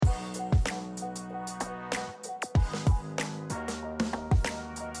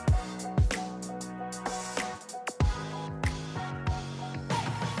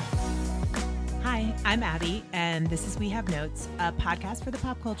I'm Abby, and this is We Have Notes, a podcast for the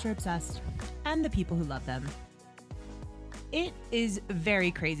pop culture obsessed and the people who love them. It is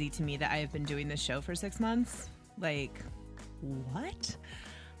very crazy to me that I have been doing this show for 6 months. Like, what?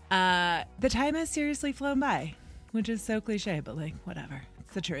 The time has seriously flown by, which is so cliche, but like, whatever.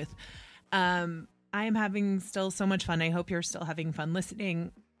 It's the truth. I am having still so much fun. I hope you're still having fun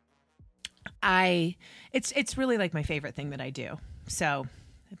listening. It's really like my favorite thing that I do. So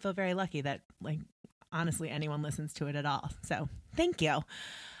I feel very lucky that, like, honestly, anyone listens to it at all. So thank you.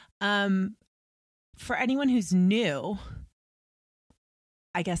 For anyone who's new,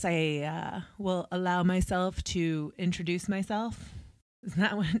 I guess I will allow myself to introduce myself. Isn't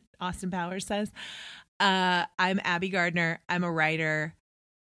that what Austin Powers says? I'm Abby Gardner. I'm a writer.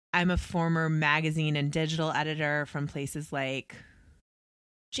 I'm a former magazine and digital editor from places like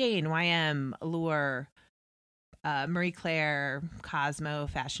Jane, YM, Allure, Marie Claire, Cosmo,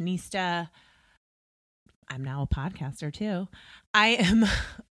 Fashionista. I'm now a podcaster too. I am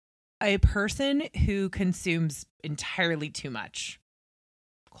a person who consumes entirely too much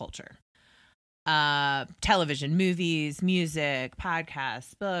culture. Television, movies, music,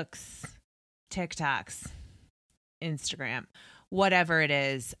 podcasts, books, TikToks, Instagram, whatever it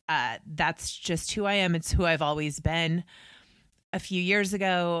is. That's just who I am. It's who I've always been. A few years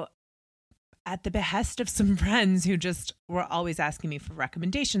ago, at the behest of some friends who just were always asking me for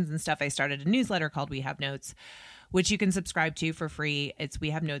recommendations and stuff, I started a newsletter called We Have Notes, which you can subscribe to for free. It's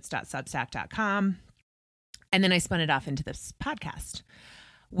wehavenotes.substack.com. And then I spun it off into this podcast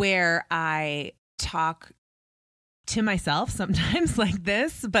where I talk to myself sometimes like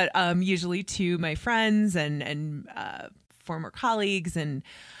this, but usually to my friends and former colleagues and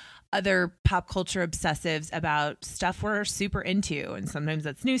other pop culture obsessives about stuff we're super into. And sometimes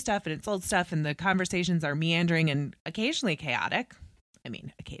that's new stuff and it's old stuff. And the conversations are meandering and occasionally chaotic. I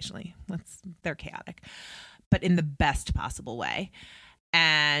mean, occasionally, they're chaotic, but in the best possible way.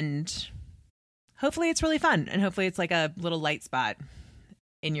 And hopefully it's really fun. And hopefully it's like a little light spot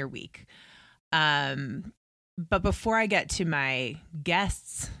in your week. But before I get to my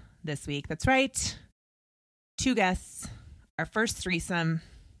guests this week, that's right, 2 guests, our first threesome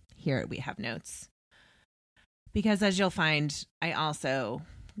here at We Have Notes. Because as you'll find, I also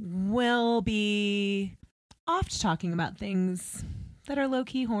will be oft talking about things that are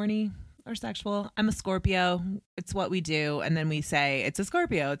low-key horny or sexual. I'm a Scorpio. It's what we do. And then we say, it's a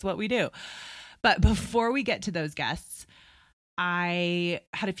Scorpio. It's what we do. But before we get to those guests, I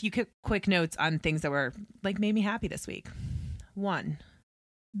had a few quick notes on things that were like made me happy this week. 1,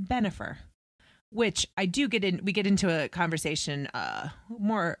 Bennifer, which I do get in. We get into a conversation,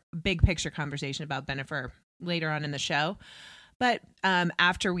 more big picture conversation about Bennifer later on in the show. But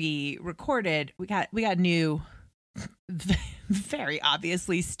after we recorded, we got new, very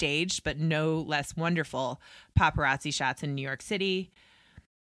obviously staged, but no less wonderful paparazzi shots in New York City.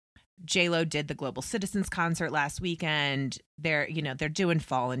 J-Lo did the Global Citizens concert last weekend. They're doing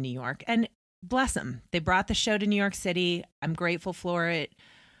fall in New York, and bless them. They brought the show to New York City. I'm grateful for it.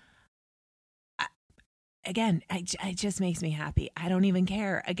 It just makes me happy. I don't even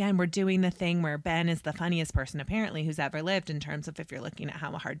care. Again, we're doing the thing where Ben is the funniest person apparently who's ever lived in terms of if you're looking at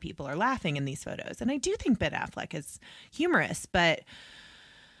how hard people are laughing in these photos. And I do think Ben Affleck is humorous, but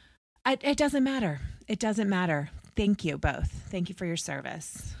it doesn't matter. It doesn't matter. Thank you both. Thank you for your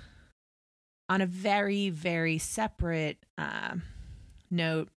service. On a very, very separate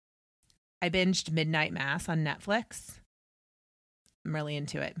note, I binged Midnight Mass on Netflix. I'm really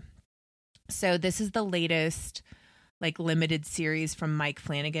into it. So this is the latest like limited series from Mike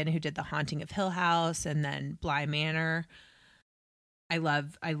Flanagan, who did The Haunting of Hill House and then Bly Manor. I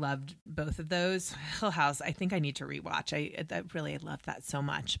loved both of those. Hill House, I think I need to rewatch. I love that so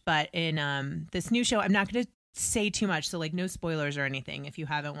much. But in this new show, I'm not going to say too much, so like no spoilers or anything if you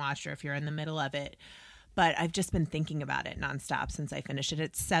haven't watched or if you're in the middle of it, but I've just been thinking about it nonstop since I finished it.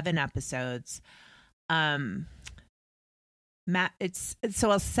 It's 7 episodes. So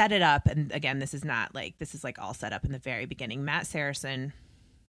I'll set it up, and again, this is like all set up in the very beginning. Matt Saracen,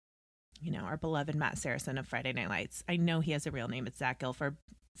 our beloved Matt Saracen of Friday Night Lights. I know he has a real name. It's Zach Gilford.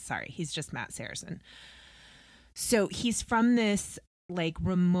 Sorry, he's just Matt Saracen. So he's from this like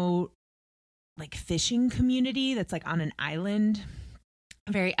remote like fishing community that's like on an island,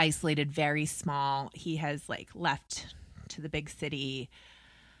 very isolated, very small. He has like left to the big city.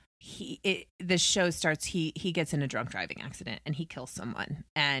 The show starts, he gets in a drunk driving accident and he kills someone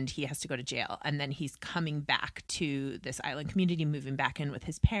and he has to go to jail. And then he's coming back to this island community, moving back in with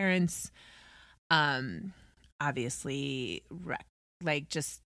his parents. Obviously like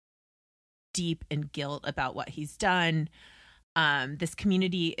just deep in guilt about what he's done. This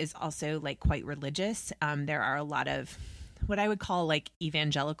community is also like quite religious. There are a lot of what I would call like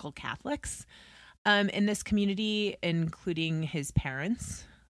evangelical Catholics in this community, including his parents.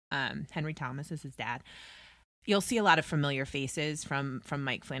 Henry Thomas is his dad. You'll see a lot of familiar faces from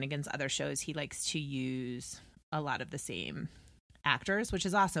Mike Flanagan's other shows. He likes to use a lot of the same actors, which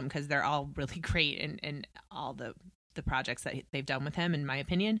is awesome because they're all really great in all the projects that they've done with him, in my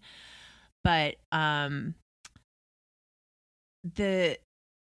opinion. But he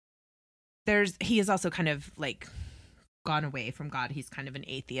is also kind of like gone away from God. He's kind of an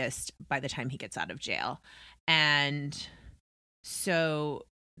atheist by the time he gets out of jail. And so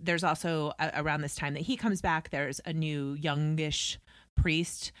there's also around this time that he comes back, there's a new youngish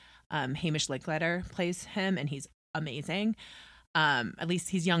priest. Hamish Linklater plays him, and he's amazing. At least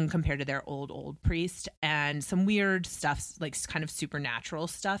he's young compared to their old priest. And some weird stuff, like kind of supernatural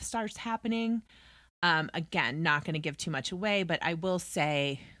stuff, starts happening. Again, not going to give too much away, but I will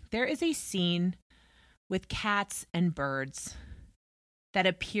say there is a scene with cats and birds that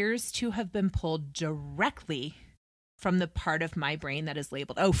appears to have been pulled directly from the part of my brain that is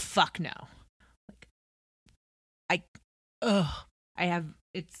labeled, oh, fuck no. Like,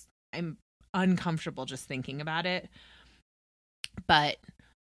 I'm uncomfortable just thinking about it. But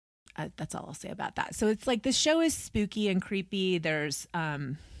that's all I'll say about that. So it's like the show is spooky and creepy. There's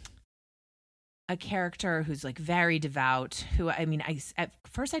a character who's like very devout, who, I mean, at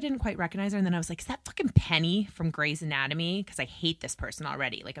first I didn't quite recognize her, and then I was like, is that fucking Penny from Grey's Anatomy? Because I hate this person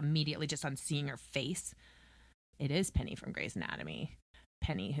already, like immediately just on seeing her face. It is Penny from Grey's Anatomy.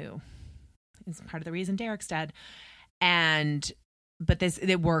 Penny, who is part of the reason Derek's dead. But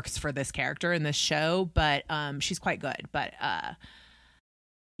it works for this character in this show, but she's quite good. But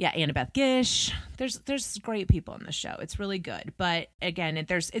yeah, Annabeth Gish. There's great people in the show. It's really good. But again,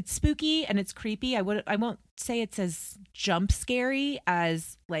 it's spooky and it's creepy. I won't say it's as jump scary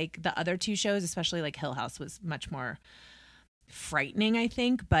as like the other two shows, especially like Hill House was much more frightening, I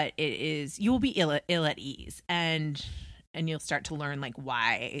think. But you will be ill at ease, and you'll start to learn like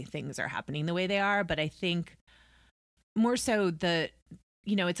why things are happening the way they are. But I think more so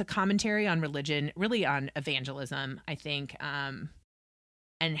it's a commentary on religion, really on evangelism, I think,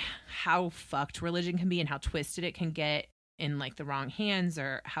 and how fucked religion can be and how twisted it can get in like the wrong hands,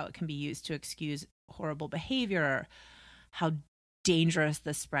 or how it can be used to excuse horrible behavior, or how dangerous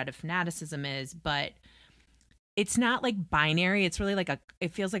the spread of fanaticism is. But it's not like binary. It's really like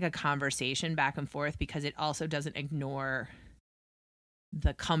it feels like a conversation back and forth, because it also doesn't ignore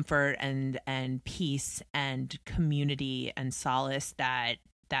the comfort and peace and community and solace that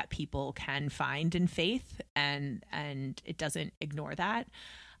people can find in faith, and it doesn't ignore that.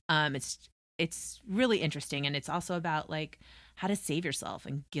 It's really interesting, and it's also about like how to save yourself,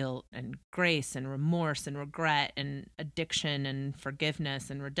 and guilt and grace and remorse and regret and addiction and forgiveness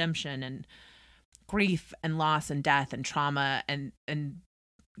and redemption and grief and loss and death and trauma, and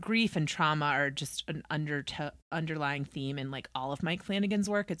grief and trauma are just an underlying theme in like all of Mike Flanagan's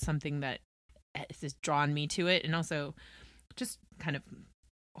work. It's something that has drawn me to it, and also just kind of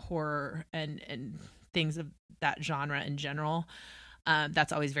horror and things of that genre in general.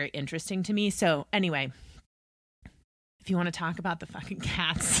 That's always very interesting to me. So anyway, if you want to talk about the fucking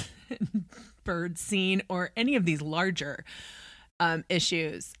cats and bird scene, or any of these larger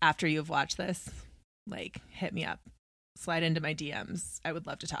issues after you've watched this, like, hit me up, slide into my DMs. I would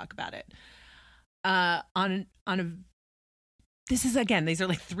love to talk about it. This is, again, these are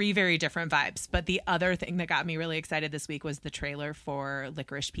like three very different vibes. But the other thing that got me really excited this week was the trailer for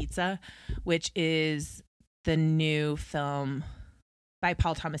Licorice Pizza, which is the new film by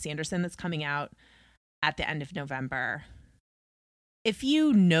Paul Thomas Anderson that's coming out at the end of November. If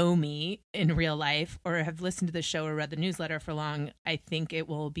you know me in real life, or have listened to the show or read the newsletter for long, I think it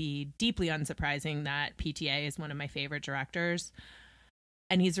will be deeply unsurprising that PTA is one of my favorite directors.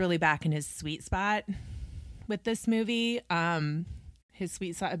 And he's really back in his sweet spot with this movie. His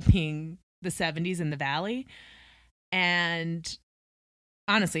sweet spot being the 70s in the Valley. And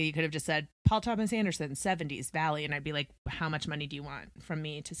honestly, you could have just said Paul Thomas Anderson, 70s Valley, and I'd be like, how much money do you want from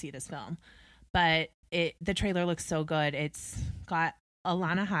me to see this film? But the trailer looks so good. It's got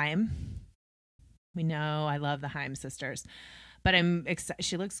Alana Haim. We know I love the Haim sisters, but I'm excited.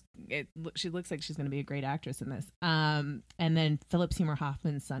 She looks like she's going to be a great actress in this. And then Philip Seymour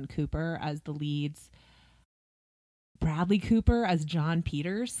Hoffman's son Cooper as the leads. Bradley Cooper as John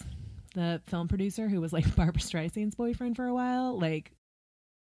Peters, the film producer who was like Barbara Streisand's boyfriend for a while. Like,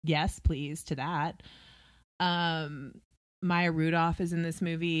 yes, please to that. Maya Rudolph is in this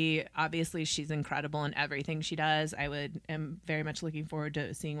movie. Obviously, she's incredible in everything she does. Am very much looking forward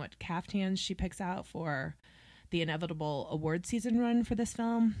to seeing what caftans she picks out for the inevitable award season run for this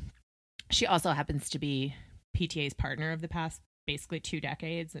film. She also happens to be PTA's partner of the past basically 2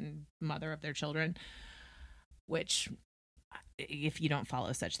 decades and mother of their children, which if you don't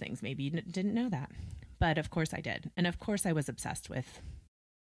follow such things, maybe you didn't know that. But of course I did. And of course I was obsessed with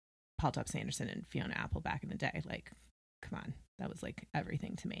Paul Thomas Anderson and Fiona Apple back in the day. Like, come on, that was like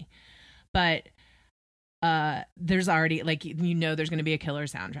everything to me. But there's already, like, there's going to be a killer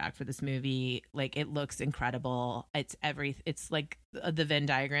soundtrack for this movie. Like, it looks incredible. It's like the Venn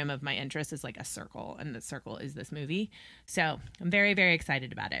diagram of my interest is like a circle, and the circle is this movie. So I'm very, very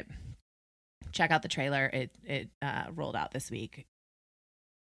excited about it. Check out the trailer. It rolled out this week.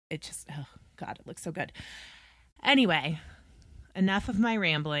 It just, oh God, it looks so good. Anyway, enough of my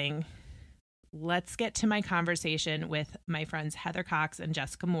rambling. Let's get to my conversation with my friends Heather Cox and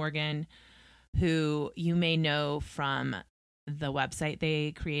Jessica Morgan, who you may know from the website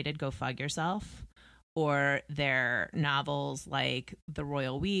they created, Go Fug Yourself, or their novels like The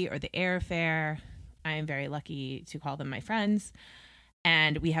Royal We or The Airfare. I am very lucky to call them my friends.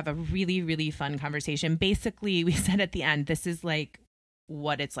 And we have a really, really fun conversation. Basically, we said at the end, this is like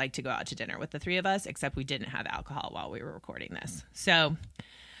what it's like to go out to dinner with the three of us, except we didn't have alcohol while we were recording this. So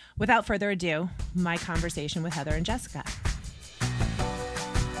without further ado, my conversation with Heather and Jessica.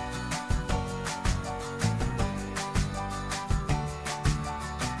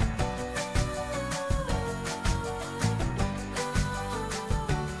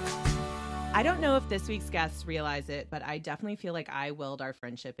 I don't know if this week's guests realize it, but I definitely feel like I willed our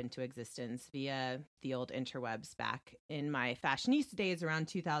friendship into existence via the old interwebs back in my fashionista days around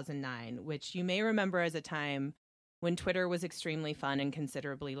 2009, which you may remember as a time when Twitter was extremely fun and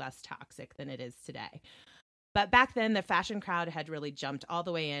considerably less toxic than it is today. But back then, the fashion crowd had really jumped all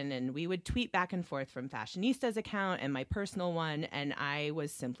the way in, and we would tweet back and forth from Fashionista's account and my personal one, and I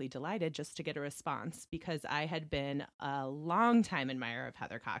was simply delighted just to get a response because I had been a long-time admirer of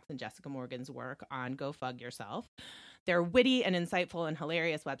Heather Cox and Jessica Morgan's work on Go Fug Yourself, their witty and insightful and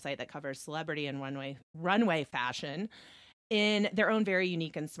hilarious website that covers celebrity and runway fashion in their own very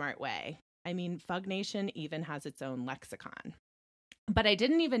unique and smart way. I mean, Fug Nation even has its own lexicon. But I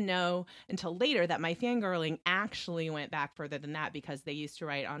didn't even know until later that my fangirling actually went back further than that because they used to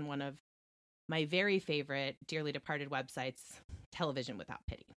write on one of my very favorite dearly departed websites, Television Without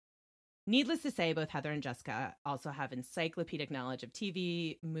Pity. Needless to say, both Heather and Jessica also have encyclopedic knowledge of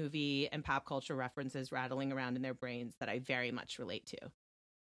TV, movie, and pop culture references rattling around in their brains that I very much relate to.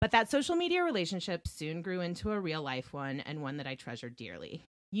 But that social media relationship soon grew into a real life one, and one that I treasure dearly.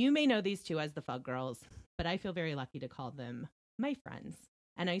 You may know these two as the Fug Girls, but I feel very lucky to call them my friends.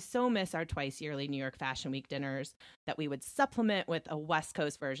 And I so miss our twice yearly New York Fashion Week dinners that we would supplement with a West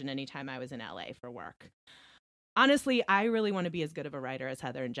Coast version anytime I was in LA for work. Honestly, I really want to be as good of a writer as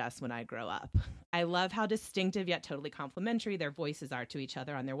Heather and Jess when I grow up. I love how distinctive yet totally complimentary their voices are to each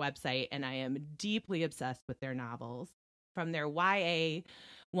other on their website, and I am deeply obsessed with their novels. From their YA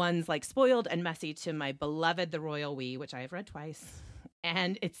ones like Spoiled and Messy to my beloved The Royal We, which I have read twice,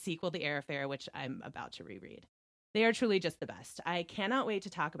 and its sequel, The Airfare, which I'm about to reread. They are truly just the best. I cannot wait to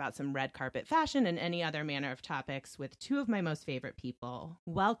talk about some red carpet fashion and any other manner of topics with two of my most favorite people.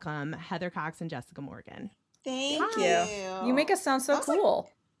 Welcome, Heather Cox and Jessica Morgan. Thank you. You make us sound so cool.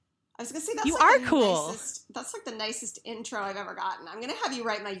 I was going to say, that's you like are cool. That's like the nicest intro I've ever gotten. I'm going to have you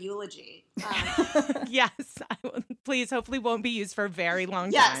write my eulogy. Yes, I will. Please, hopefully won't be used for a very long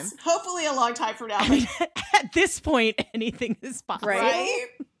time. Yes, hopefully a long time from now. I mean, at this point, anything is possible. Right?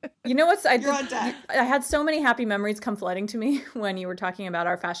 You know what's, You're on deck. I had so many happy memories come flooding to me when you were talking about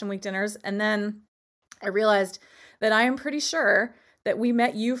our Fashion Week dinners. And then I realized that I am pretty sure that we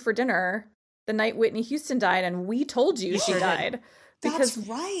met you for dinner the night Whitney Houston died, and we told you she died. Because, that's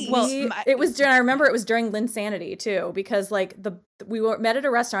right. It was during, I remember it was during Linsanity too, because like we met at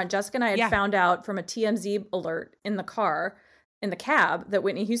a restaurant. Jessica and I had found out from a TMZ alert in the car, in the cab, that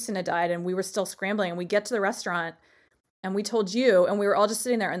Whitney Houston had died, and we were still scrambling. And we get to the restaurant, and we told you, and we were all just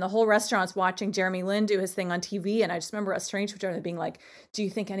sitting there, and the whole restaurant's watching Jeremy Lin do his thing on TV. And I just remember us turning to each other and being like, "Do you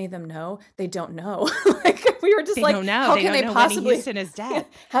think any of them know? They don't know." Like we were just they like, don't know. "How they can don't they know possibly?" Whitney Houston is dead.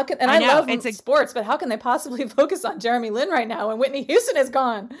 How can? And I love sports, but how can they possibly focus on Jeremy Lin right now when Whitney Houston is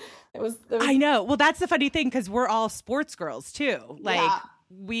gone? It was I know. Well, that's the funny thing because we're all sports girls too. Like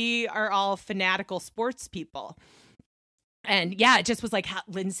we are all fanatical sports people. And yeah, it just was like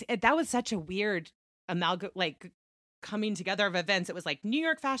Lindsay. That was such a weird coming together of events. It was like New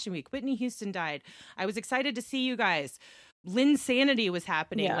York Fashion Week. Whitney Houston died. I was excited to see you guys. Linsanity was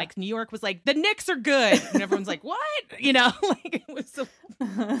happening. Yeah. Like New York was like, the Knicks are good. And everyone's like, what? You know, like it was so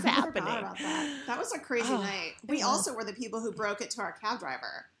happening. I forgot about that. That was a crazy night. We also were the people who broke it to our cab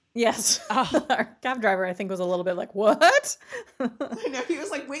driver. Yes. Oh. Our cab driver, I think, was a little bit like, what? I know. He was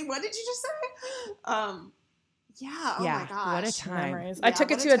like, wait, what did you just say? Yeah. Oh my gosh. What a time. Memories. Yeah, I took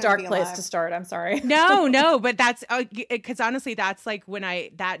it what to a a time to dark be place alive. to start. I'm sorry. No, but that's because honestly, that's like when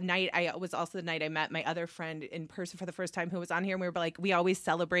that night, I was also the night I met my other friend in person for the first time who was on here. And we were like, we always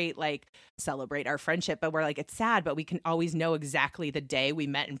celebrate our friendship, but we're like, it's sad, but we can always know exactly the day we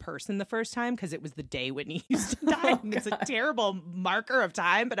met in person the first time because it was the day Whitney Houston died. And it's a terrible marker of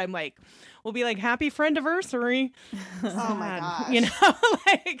time, but I'm like, we'll be like, happy friend-iversary. Oh my gosh. You know,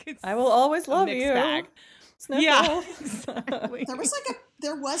 like it's I will always love mixed you. bag. Sniffle. Yeah, exactly.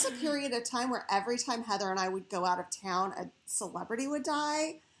 There was a period of time where every time Heather and I would go out of town, a celebrity would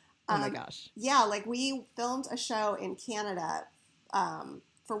die. Oh my gosh. Yeah, like we filmed a show in Canada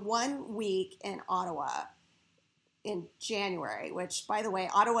for 1 week in Ottawa in January, which, by the way,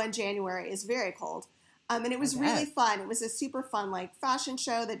 Ottawa in January is very cold. And it was really fun. It was a super fun like fashion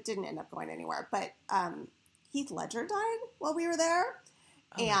show that didn't end up going anywhere. But Heath Ledger died while we were there.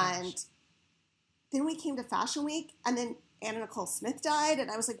 Oh and then we came to Fashion Week, and then Anna Nicole Smith died,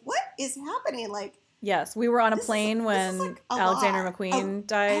 and I was like, what is happening? Like, yes, we were on a plane when like Alexander McQueen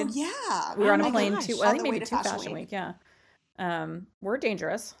died. Oh, yeah. We were on a my plane gosh. I On think the maybe way to to Fashion Week. Yeah. We're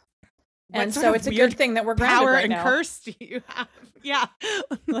dangerous. What and sort so of it's a weird good thing that we're grounded power right and now. curse do you have? Yeah.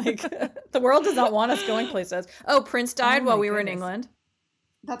 Like the world does not want us going places. Oh, Prince died while we were in England.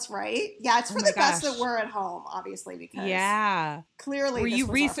 That's right. Yeah, it's for the best that we're at home, obviously, because clearly this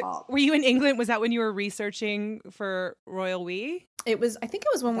was our fault. Were you in England? Was that when you were researching for Royal We? It was. I think it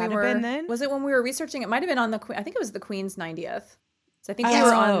was when we were. Then? Was it when we were researching? It might have been on the. I think it was the Queen's 90th. So I think we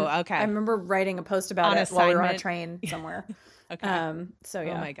were on. Okay. I remember writing a post about it while we were on a train somewhere. Okay. So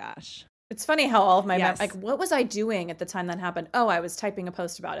yeah. Oh my gosh. It's funny how all of my like, what was I doing at the time that happened? Oh, I was typing a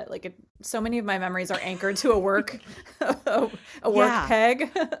post about it. Like, so many of my memories are anchored to a work, a work peg.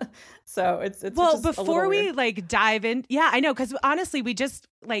 So it's well, just before we weird. like dive in, I know, because honestly, we just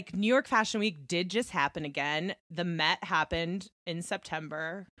like New York Fashion Week did just happen again. The Met happened in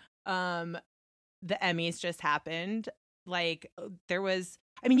September. The Emmys just happened. Like there was.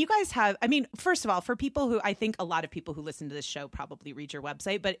 I mean, you guys have, first of all, for people who, I think a lot of people who listen to this show probably read your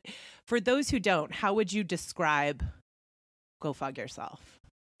website, but for those who don't, how would you describe Go Fog Yourself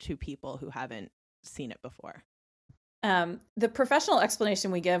to people who haven't seen it before? The professional explanation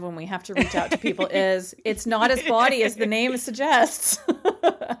we give when we have to reach out to people is it's not as bawdy as the name suggests.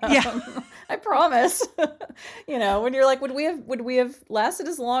 I promise. When you're like, would we have lasted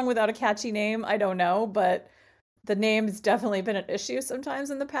as long without a catchy name? I don't know, but the name's definitely been an issue sometimes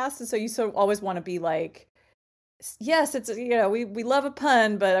in the past. And so you always want to be like, yes, it's, we love a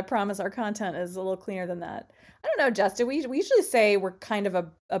pun, but I promise our content is a little cleaner than that. I don't know, Justin, we usually say we're kind of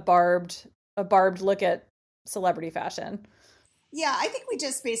a barbed look at celebrity fashion. Yeah, I think we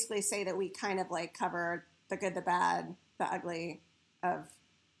just basically say that we kind of like cover the good, the bad, the ugly of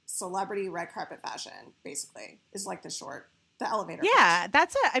celebrity red carpet fashion, basically, is like the elevator. Yeah, pitch.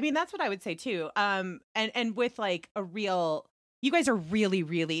 That's what I would say too. And with like you guys are really,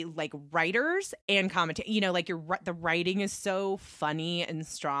 really like writers and commentators. Like the writing is so funny and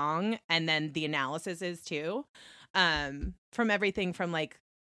strong, and then the analysis is too. From everything from like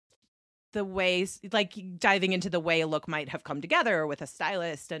the ways, like diving into the way a look might have come together with a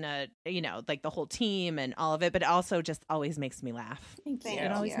stylist and like the whole team and all of it, but it also just always makes me laugh. Thank you.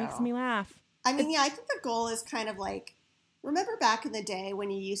 It always makes me laugh. I think the goal is kind of like, remember back in the day when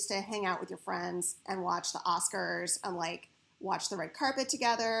you used to hang out with your friends and watch the Oscars and like watch the red carpet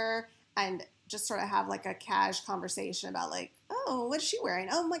together and just sort of have like a cash conversation about like, oh, what is she wearing?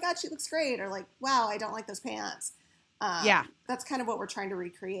 Oh my God, she looks great. Or like, wow, I don't like those pants. That's kind of what we're trying to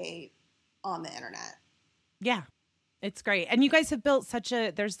recreate on the internet. Yeah, it's great. And you guys have built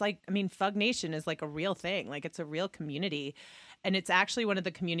Fug Nation is like a real thing. Like it's a real community. And it's actually one of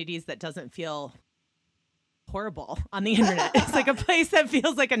the communities that doesn't feel horrible on the internet. It's like a place that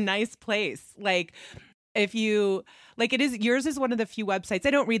feels like a nice place. Like if you like, yours is one of the few websites. I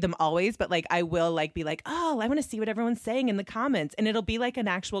don't read them always, but like I will like be like, oh, I want to see what everyone's saying in the comments, and it'll be like an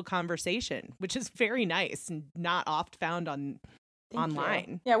actual conversation, which is very nice and not oft found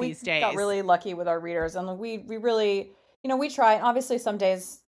online. Yeah, these days. Got really lucky with our readers, and we really, we try. Obviously, some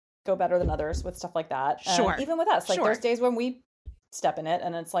days go better than others with stuff like that. Sure, even with us, like there's days when we step in it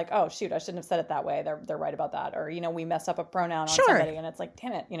and it's like, oh shoot, I shouldn't have said it that way. They're right about that. Or, we mess up a pronoun on somebody and it's like,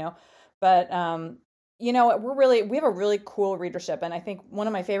 damn it, But we have a really cool readership. And I think one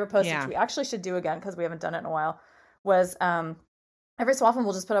of my favorite posts, which we actually should do again because we haven't done it in a while, was every so often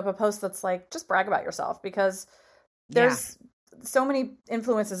we'll just put up a post that's like, just brag about yourself, because there's so many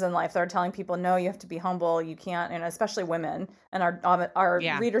influences in life that are telling people, no, you have to be humble, you can't, and especially women, and our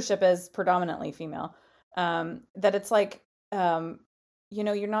readership is predominantly female, that it's like,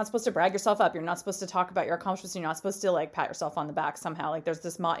 you're not supposed to brag yourself up. You're not supposed to talk about your accomplishments. You're not supposed to like pat yourself on the back somehow. Like there's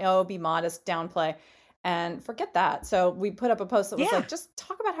this, be modest, downplay, and forget that. So we put up a post that was like, just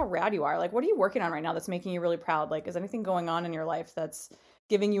talk about how rad you are. Like, what are you working on right now that's making you really proud? Like, is anything going on in your life that's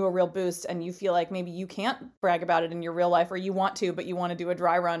giving you a real boost and you feel like maybe you can't brag about it in your real life, or you want to, but you want to do a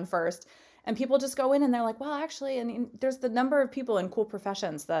dry run first? And people just go in and they're like, well, actually, and there's the number of people in cool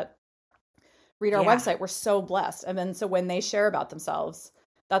professions that read our website. We're so blessed. And then so when they share about themselves,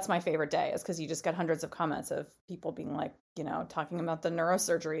 that's my favorite day, is because you just get hundreds of comments of people being like, talking about the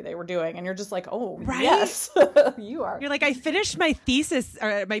neurosurgery they were doing. And you're just like, oh, right? Yes, you are. You're like, I finished my thesis,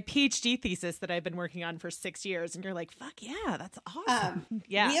 or my PhD thesis that I've been working on for 6 years. And you're like, fuck yeah, that's awesome.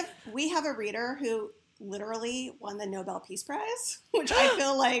 We have a reader who literally won the Nobel Peace Prize, which I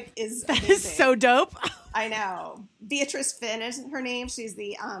feel like is that amazing. Is so dope. I know. Beatrice Finn is her name. She's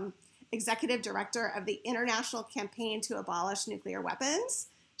the executive director of the International Campaign to Abolish Nuclear Weapons.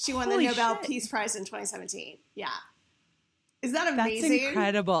 She won the Nobel Peace Prize in 2017. Yeah. Is that amazing? That's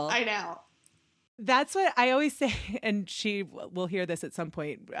incredible. I know. That's what I always say, and she will hear this at some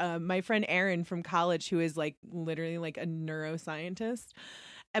point. My friend Erin from college, who is like literally like a neuroscientist,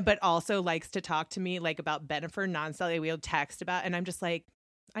 but also likes to talk to me like about Benifer nonstop. We'll text about, and I'm just like,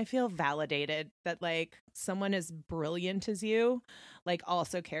 I feel validated that like someone as brilliant as you like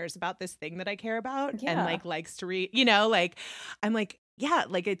also cares about this thing that I care about and like likes to read, like I'm like, yeah,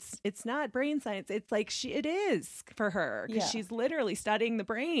 like it's not brain science. It's like it is for her because she's literally studying the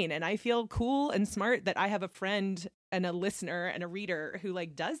brain, and I feel cool and smart that I have a friend and a listener and a reader who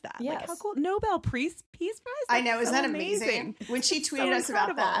like does that. Yes. Like how cool. Nobel Peace Prize. I know. Isn't that amazing? When she tweeted us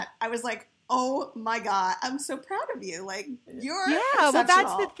about that, I was like, oh my God, I'm so proud of you. Like you're well,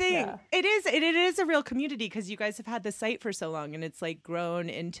 that's the thing. Yeah. It is a real community because you guys have had the site for so long, and it's like grown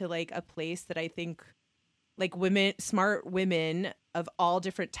into like a place that I think like smart women of all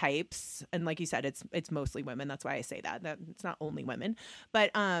different types. And like you said, it's mostly women. That's why I say that it's not only women,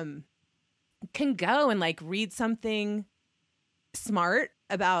 but, can go and like read something smart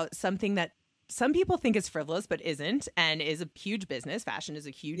about something that some people think is frivolous, but isn't, and is a huge business. Fashion is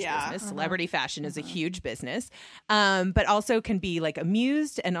a huge business. Celebrity fashion is a huge business, but also can be like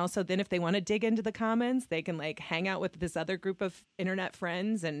amused. And also then if they want to dig into the comments, they can like hang out with this other group of internet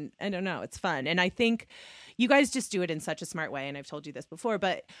friends. And I don't know, it's fun. And I think you guys just do it in such a smart way. And I've told you this before,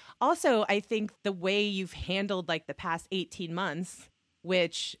 but also I think the way you've handled like the past 18 months,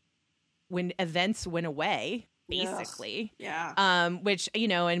 which when events went away, basically. Yeah. Which,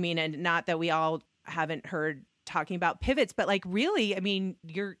 I mean, and not that we all haven't heard talking about pivots, but like really, I mean,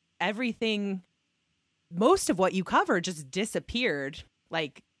 everything, most of what you cover just disappeared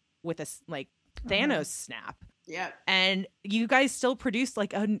like with a like Thanos snap. Yeah. And you guys still produced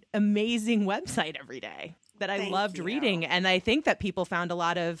like an amazing website every day that I loved reading. And I think that people found a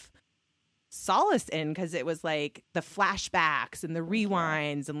lot of solace in because it was like the flashbacks and the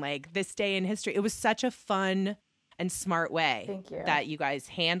rewinds and like this day in history. It was such a fun and smart way that you guys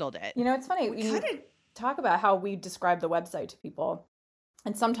handled it. It's funny. We talk about how we describe the website to people.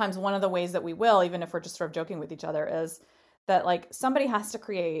 And sometimes one of the ways that we will, even if we're just sort of joking with each other, is that like somebody has to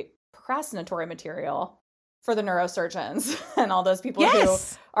create procrastinatory material for the neurosurgeons and all those people who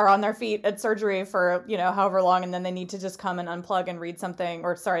are on their feet at surgery for, however long, and then they need to just come and unplug and read something,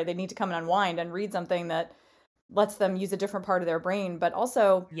 they need to come and unwind and read something that lets them use a different part of their brain. But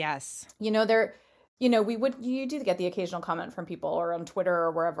also, you do get the occasional comment from people or on Twitter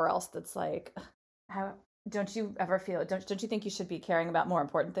or wherever else that's like, how don't you ever feel, don't you think you should be caring about more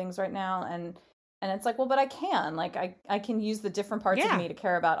important things right now? And it's like, well, but I can. Like, I can use the different parts of me to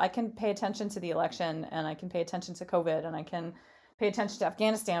care about. I can pay attention to the election, and I can pay attention to COVID, and I can pay attention to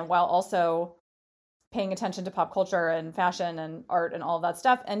Afghanistan while also paying attention to pop culture and fashion and art and all of that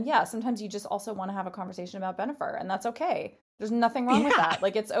stuff. And sometimes you just also want to have a conversation about Benifer, and that's okay. There's nothing wrong with that.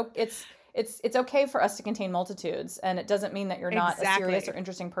 Like, it's okay for us to contain multitudes, and it doesn't mean that you're not a serious or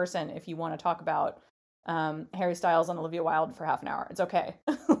interesting person if you want to talk about Harry Styles and Olivia Wilde for half an hour. It's okay.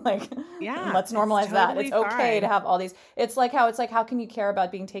 Let's normalize that. It's okay to have all these. It's like how can you care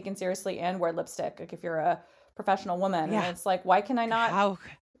about being taken seriously and wear lipstick? Like if you're a professional woman, and it's like, why can I not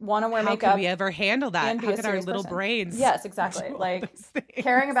want to wear makeup? How can we ever handle that? How can our little brains? Yes, exactly. Like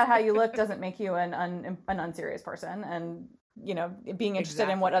caring about how you look doesn't make you an unserious person, and being interested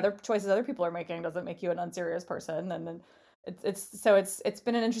in what other choices other people are making doesn't make you an unserious person. And then it's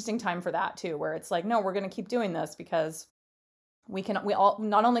been an interesting time for that too, where it's like, no, we're going to keep doing this because We all,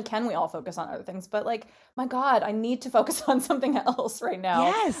 not only can we all focus on other things, but like, my God, I need to focus on something else right now.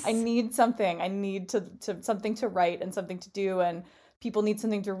 Yes. I need something. I need to something to write and something to do, and people need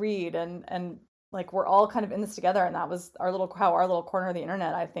something to read, and like, we're all kind of in this together. And that was our little corner of the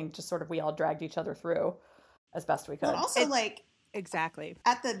internet, I think, just sort of, we all dragged each other through as best we could. But also, like, exactly,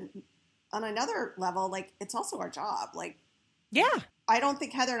 on another level, like, it's also our job. Like, yeah, I don't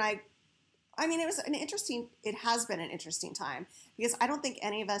think Heather and I mean, it has been an interesting time, because I don't think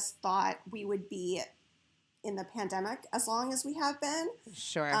any of us thought we would be in the pandemic as long as we have been.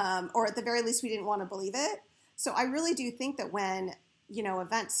 Sure. Or at the very least, we didn't want to believe it. So I really do think that when,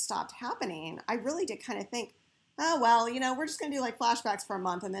 events stopped happening, I really did kind of think, oh, well, we're just going to do like flashbacks for a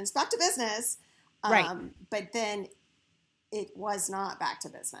month and then it's back to business. Right. But then it was not back to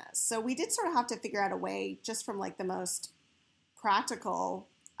business. So we did sort of have to figure out a way, just from like the most practical,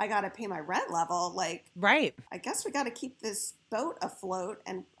 I got to pay my rent level. Like, right. I guess we got to keep this boat afloat.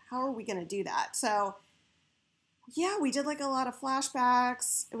 And how are we going to do that? So yeah, we did like a lot of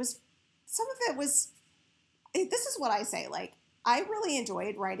flashbacks. Some of it was, this is what I say. Like, I really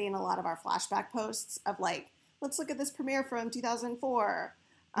enjoyed writing a lot of our flashback posts of like, let's look at this premiere from 2004.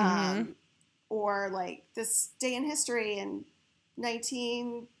 Or like this day in history in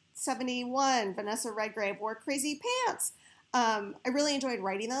 1971, Vanessa Redgrave wore crazy pants. I really enjoyed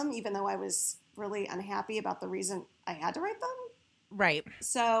writing them, even though I was really unhappy about the reason I had to write them. Right.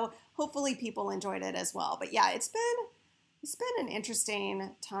 So hopefully people enjoyed it as well. But yeah, it's been an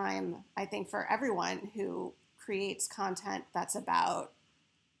interesting time, I think, for everyone who creates content that's about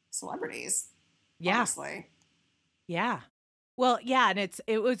celebrities. Yeah. Honestly. Yeah. Well, yeah, and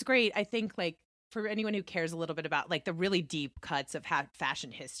it was great. I think, like, for anyone who cares a little bit about like the really deep cuts of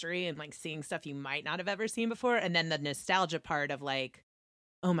fashion history and like seeing stuff you might not have ever seen before, and then the nostalgia part of like,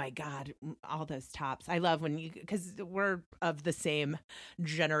 oh my God, all those tops. I love because we're of the same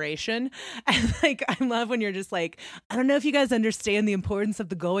generation. And like, I love when you're just like, I don't know if you guys understand the importance of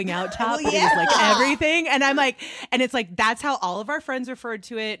the going out top. Well, yeah. It was like everything. And I'm like, and it's like, that's how all of our friends referred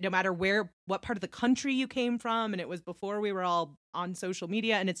to it, no matter what part of the country you came from. And it was before we were all on social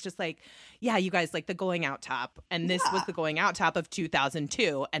media. And it's just like, yeah, you guys, like the going out top. And this was the going out top of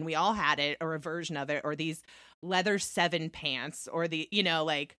 2002. And we all had it, or a version of it, or these leather 7 pants, or the,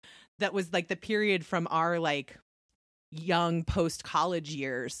 like, that was like the period from our like young post-college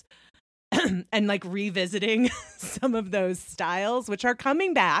years. And like revisiting some of those styles, which are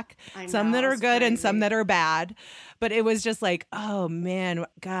coming back, some that are good and some that are bad. But it was just like, oh man,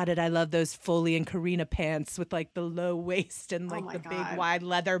 God, did I love those Foley and Karina pants with like the low waist and like big wide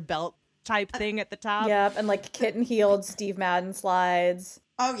leather belt type thing at the top. Yep, and like kitten-heeled Steve Madden slides.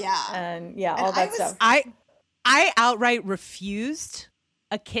 Oh yeah. And yeah, all that stuff. I outright refused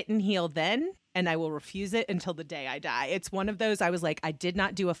a kitten heel then, and I will refuse it until the day I die. It's one of those, I was like, I did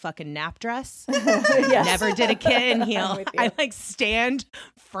not do a fucking nap dress. Yes. Never did a kitten heel. I like stand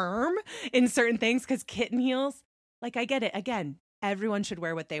firm in certain things, because kitten heels, like, I get it. Again, everyone should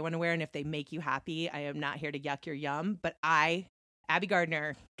wear what they want to wear, and if they make you happy, I am not here to yuck your yum. But I, Abby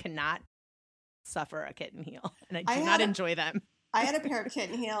Gardner, cannot suffer a kitten heel, and I do not enjoy them. I had a pair of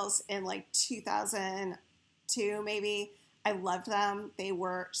kitten heels in like 2002, maybe. I loved them. They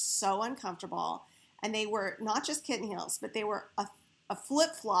were so uncomfortable. And they were not just kitten heels, but they were a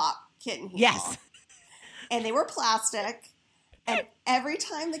flip-flop kitten heel. Yes. And they were plastic. And every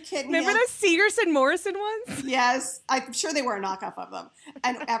time the kitten Remember those Segerson Morrison ones? Yes. I'm sure they were a knockoff of them.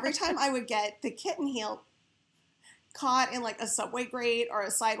 And every time I would get the kitten heel caught in like a subway grate or a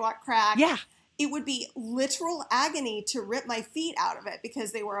sidewalk crack, it would be literal agony to rip my feet out of it,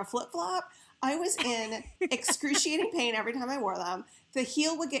 because they were a flip-flop. I was in excruciating pain every time I wore them. The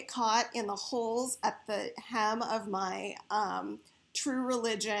heel would get caught in the holes at the hem of my True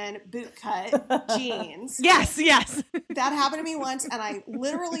Religion bootcut jeans. Yes. That happened to me once, and I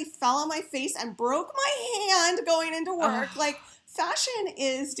literally fell on my face and broke my hand going into work. Like, fashion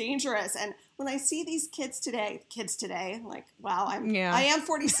is dangerous. And when I see these kids today, like, wow, I am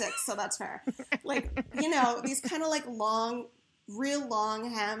 46, so that's fair. Like, these kind of like real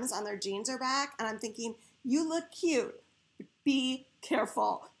long hems on their jeans are back, and I'm thinking, you look cute. Be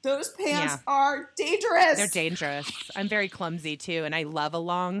careful. Those pants are dangerous. They're dangerous. I'm very clumsy too, and I love a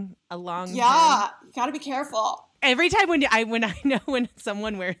long. Yeah, you got to be careful. Every time when I know when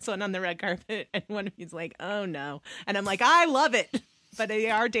someone wears one on the red carpet, and one of you's like, oh no, and I'm like, I love it, but they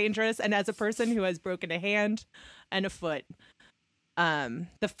are dangerous. And as a person who has broken a hand and a foot,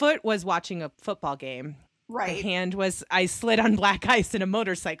 the foot was watching a football game. Right. I slid on black ice in a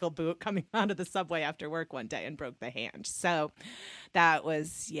motorcycle boot coming out of the subway after work one day and broke the hand. So that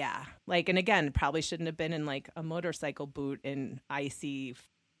was, like, and again, probably shouldn't have been in like a motorcycle boot in icy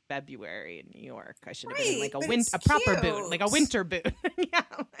February in New York. I should have been in like a proper boot, like a winter boot. Yeah.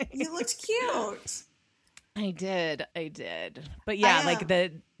 You looked cute. I did. But yeah, like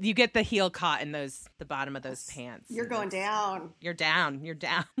you get the heel caught in the bottom of those pants. You're going down. You're down.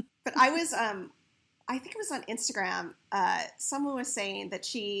 But I was, I think it was on Instagram. Someone was saying that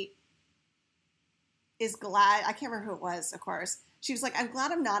she is glad. I can't remember who it was, of course. She was like, I'm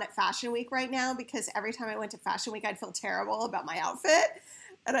glad I'm not at Fashion Week right now because every time I went to Fashion Week, I'd feel terrible about my outfit.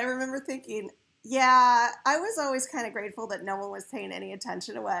 And I remember thinking, yeah, I was always kind of grateful that no one was paying any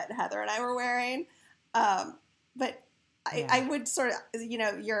attention to what Heather and I were wearing. But I would sort of,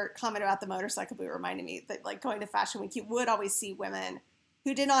 your comment about the motorcycle boot reminded me that like going to Fashion Week, you would always see women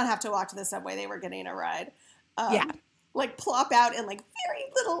who did not have to walk to the subway. They were getting a ride. Like plop out in like very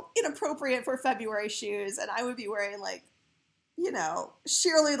little inappropriate for February shoes. And I would be wearing like,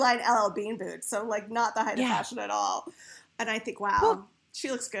 sheerly lined LL Bean boots. So like not the height of fashion at all. And I think, wow,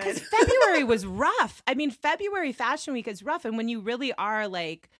 she looks good. February was rough. I mean, February Fashion Week is rough. And when you really are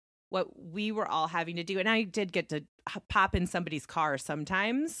like what we were all having to do, and I did get to pop in somebody's car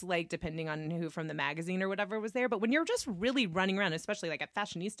sometimes, like depending on who from the magazine or whatever was there. But when you're just really running around, especially like at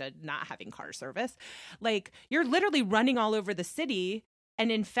Fashionista, not having car service, like you're literally running all over the city.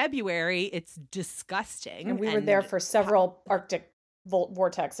 And in February, it's disgusting. And we were there for several Arctic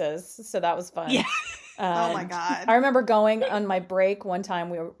vortexes, so that was fun. Yeah. Oh my God. I remember going on my break one time.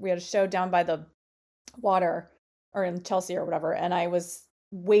 We had a show down by the water or in Chelsea or whatever, and I was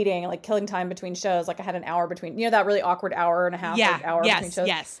waiting, like killing time between shows. Like I had an hour between, that really awkward hour and a half hour between shows.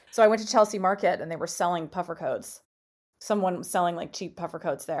 Yes. So I went to Chelsea Market and they were selling puffer coats. Someone was selling like cheap puffer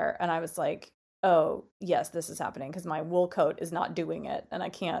coats there. And I was like, oh yes, this is happening because my wool coat is not doing it. And I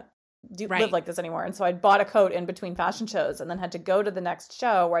can't live like this anymore. And so I bought a coat in between fashion shows and then had to go to the next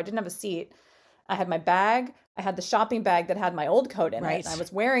show where I didn't have a seat. I had my bag. I had the shopping bag that had my old coat in it. And I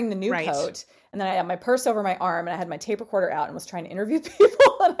was wearing the new coat. And then I had my purse over my arm and I had my tape recorder out and was trying to interview people.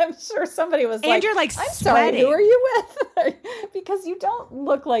 And I'm sure somebody was and you're like, I'm sorry, who are you with? Because you don't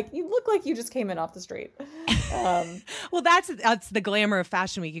look like you just came in off the street. Well, that's the glamour of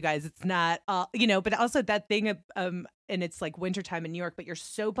Fashion Week, you guys. It's not, but also that thing of, and it's like wintertime in New York, but you're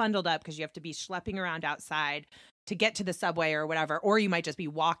so bundled up because you have to be schlepping around outside to get to the subway or whatever, or you might just be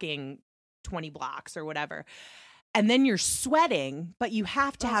walking 20 blocks or whatever. And then you're sweating, but you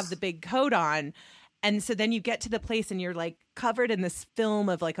have to have the big coat on. And so then you get to the place and you're like covered in this film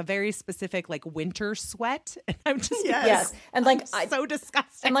of like a very specific like winter sweat. And I'm just yes. And like so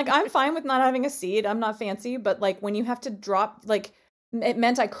disgusting. And like I'm fine with not having a seat. I'm not fancy, but like when you have to drop, like it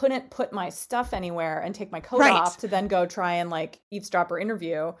meant I couldn't put my stuff anywhere and take my coat off to then go try and like eavesdrop or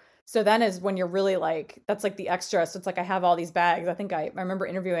interview. So then is when you're really like, that's like the extra. So it's like I have all these bags. I think I remember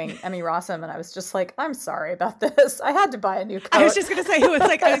interviewing Emmy Rossum and I was just like, I'm sorry about this. I had to buy a new coat. I was just going to say, it was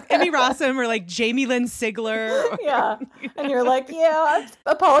like Emmy Rossum or like Jamie Lynn Sigler. Yeah. And you're like, I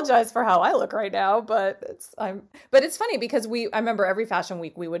apologize for how I look right now. But it's funny because I remember every Fashion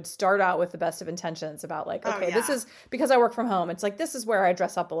Week, we would start out with the best of intentions about like, okay, this is because I work from home. It's like, this is where I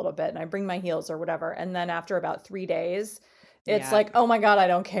dress up a little bit and I bring my heels or whatever. And then after about 3 days, it's like, oh my God, I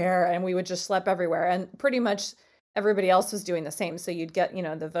don't care. And we would just schlep everywhere. And pretty much everybody else was doing the same. So you'd get,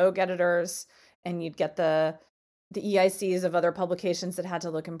 the Vogue editors and you'd get the EICs of other publications that had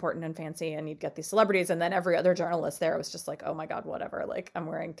to look important and fancy. And you'd get these celebrities. And then every other journalist there was just like, oh my God, whatever. Like I'm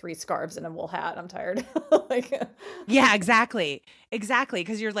wearing 3 scarves and a wool hat. I'm tired. Yeah, exactly. Exactly.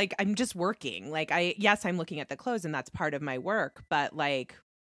 Cause you're like, I'm just working. Like I'm looking at the clothes and that's part of my work. But like,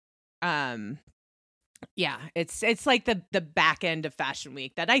 yeah, it's like the back end of Fashion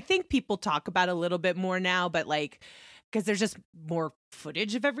Week that I think people talk about a little bit more now, but like, because there's just more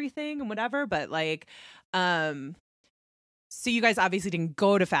footage of everything and whatever. But like, so you guys obviously didn't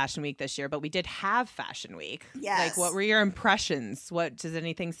go to Fashion Week this year, but we did have Fashion Week. Yes. Like, what were your impressions? Does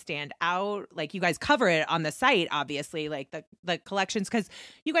anything stand out? Like, you guys cover it on the site, obviously, like the collections, because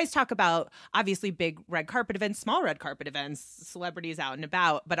you guys talk about obviously big red carpet events, small red carpet events, celebrities out and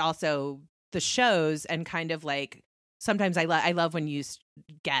about, but also the shows and kind of like sometimes I love when you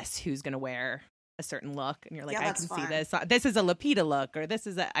guess who's going to wear a certain look and you're like, I can see this. This is a Lupita look or this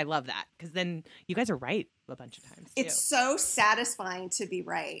is I love that because then you guys are right a bunch of times. It's so satisfying to be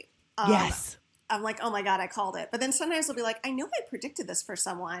right. Yes. I'm like, oh my God, I called it. But then sometimes I'll be like, I know I predicted this for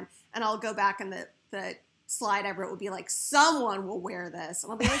someone and I'll go back and the slide I wrote would be like, someone will wear this.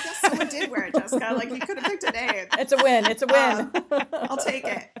 And I'll be like, yes, someone did wear it, Jessica. Like you could have picked a name. It's a win. It's a win. I'll take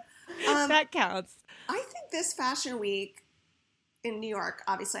it. That counts. I think this fashion week in New York,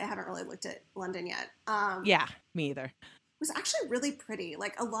 obviously I haven't really looked at London yet. Yeah, me either. Was actually really pretty.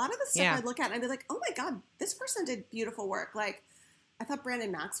 Like a lot of the stuff I'd look at and I'd be like, oh my God, this person did beautiful work. Like I thought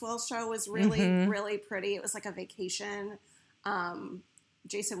Brandon Maxwell's show was really, really pretty. It was like a vacation.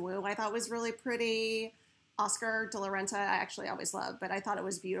 Jason Wu I thought was really pretty. Oscar de la Renta I actually always love, but I thought it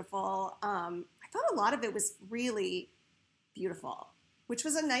was beautiful. I thought a lot of it was really beautiful, which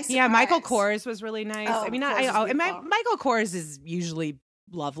was a nice surprise. Yeah, Michael Kors was really nice. Oh, I mean, Michael Kors is usually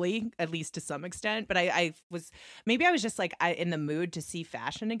lovely, at least to some extent, but I was just like in the mood to see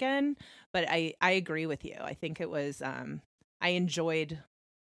fashion again. But I agree with you. I think it was I enjoyed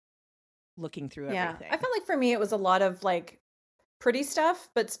looking through everything. I felt like for me it was a lot of like pretty stuff,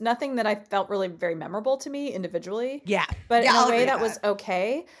 but it's nothing that I felt really very memorable to me individually. Yeah, but in a way that was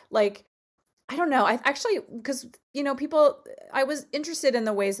okay. Like I don't know. I actually, because I was interested in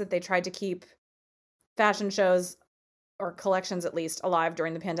the ways that they tried to keep fashion shows or collections at least alive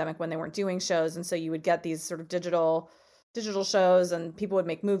during the pandemic when they weren't doing shows, and so you would get these sort of digital shows, and people would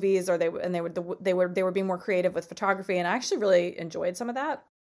make movies, or they were being more creative with photography, and I actually really enjoyed some of that.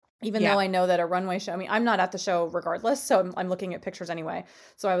 Even though I know that a runway show, I mean, I'm not at the show regardless, so I'm looking at pictures anyway.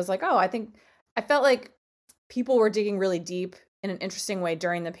 So I was like, I felt like people were digging really deep in an interesting way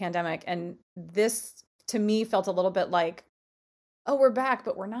during the pandemic, and this to me felt a little bit like, oh, we're back,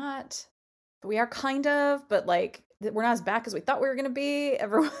 but we're not. We are kind of, but like we're not as back as we thought we were going to be.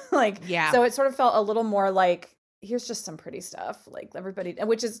 Everyone so it sort of felt a little more like, here's just some pretty stuff, like everybody,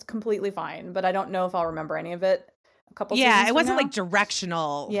 which is completely fine, but I don't know if I'll remember any of it. A couple seasons it wasn't now. like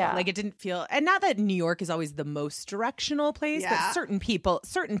directional. Yeah, like it didn't feel, and not that New York is always the most directional place, but certain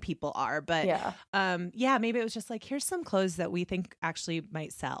people are. But maybe it was just like, here's some clothes that we think actually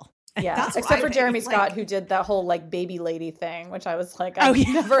might sell. Yeah, except for Jeremy Scott, who did that whole like baby lady thing, which I was like, I've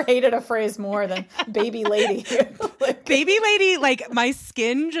never hated a phrase more than baby lady. Baby lady, like my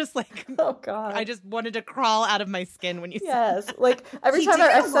skin just like, oh God, I just wanted to crawl out of my skin when you said that. Like every time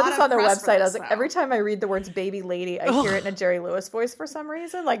I've said this on their website, I was like, every time I read the words baby lady, I hear it in a Jerry Lewis voice for some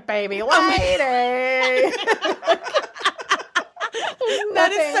reason, like baby lady.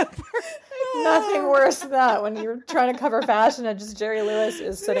 Nothing worse than that when you're trying to cover fashion and just Jerry Lewis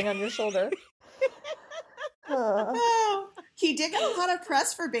is sitting on your shoulder. He did get a lot of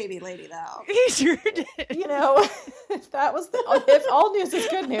press for Baby Lady, though. He sure did. If all news is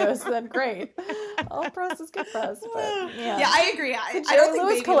good news, then great. All press is good press. But, I agree. The Jerry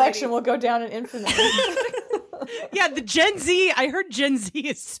Lewis collection will go down in infamy. Yeah, the Gen Z. I heard Gen Z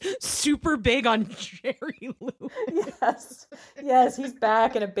is super big on Jerry Lewis. Yes, he's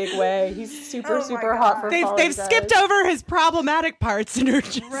back in a big way. He's super hot for. They've skipped over his problematic parts and are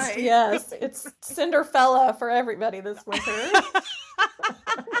just right. Yes, it's Cinderfella for everybody this winter.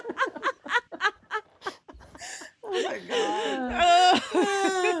 Oh my God.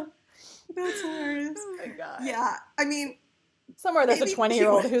 That's hilarious. Oh my God. Yeah, I mean, somewhere there's a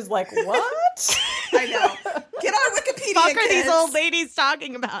 20-year-old who's like, what? I know. Get on Wikipedia. What are these old ladies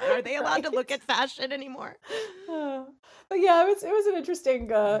talking about? Are they allowed to look at fashion anymore? But yeah, it was an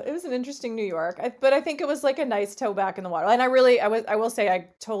interesting New York. But I think it was like a nice toe back in the water. And I will say I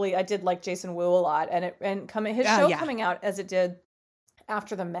did like Jason Wu a lot, and his show coming out as it did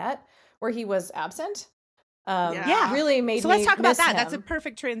after the Met, where he was absent. Really made me. So let's talk about that. Him. That's a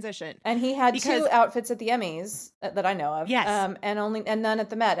perfect transition. And he had 2 outfits at the Emmys that I know of. Yes. And none at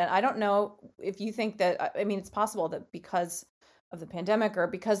the Met. And I don't know if you think that. I mean, it's possible that because of the pandemic or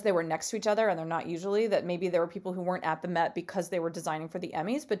because they were next to each other, and they're not usually, that maybe there were people who weren't at the Met because they were designing for the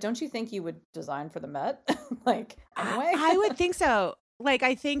Emmys. But don't you think you would design for the Met? Like anyway, I would think so. Like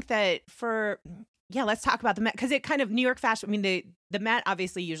I think that let's talk about the Met, because it kind of New York fashion. I mean, the Met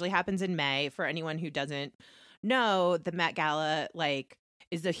obviously usually happens in May. For anyone who doesn't know, the Met Gala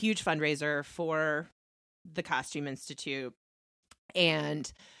is a huge fundraiser for the Costume Institute, and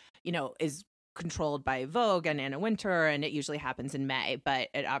is controlled by Vogue and Anna Wintour, and it usually happens in May, but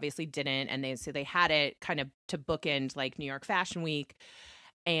it obviously didn't. And they had it kind of to bookend like New York Fashion Week,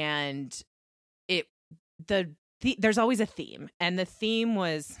 and there's always a theme, and the theme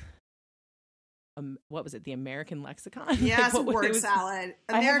was. What was it? The American Lexicon? Yeah, it's word salad.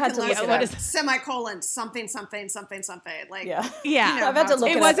 American Lexicon, semicolon, something. Like, yeah. I've had to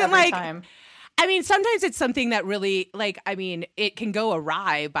look it up every time. I mean, sometimes it's something that really, it can go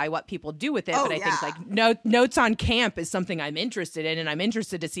awry by what people do with it. But I think, notes on camp is something I'm interested in, and I'm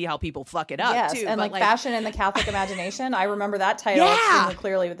interested to see how people fuck it up, too. And, fashion in the Catholic imagination. I remember that title extremely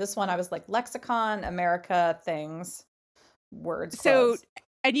clearly. With this one, I was like, lexicon, America, things, words, clothes. So,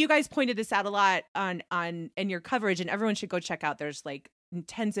 and you guys pointed this out a lot on in your coverage, and everyone should go check out. There's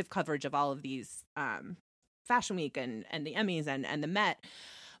intensive coverage of all of these Fashion Week and the Emmys and the Met.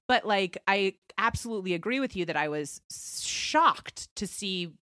 But like, I absolutely agree with you that I was shocked to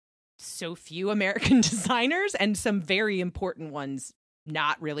see so few American designers and some very important ones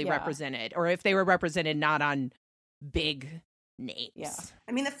not really represented, or if they were represented, not on big names. Yeah.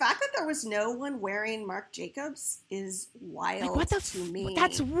 I mean, the fact that there was no one wearing Marc Jacobs is wild to me.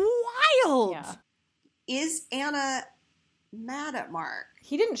 That's wild. Yeah. Is Anna mad at Marc?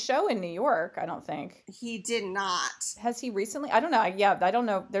 He didn't show in New York, I don't think. He did not. Has he recently? I don't know. Yeah, I don't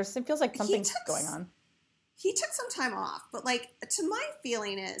know. It feels like something's going on. He took some time off, but like, to my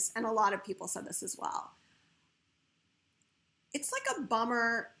feeling is, and a lot of people said this as well, it's like a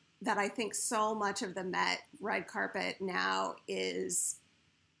bummer that I think so much of the Met red carpet now is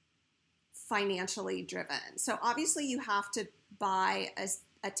financially driven. So obviously you have to buy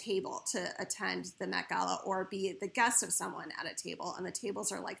a table to attend the Met Gala or be the guest of someone at a table, and the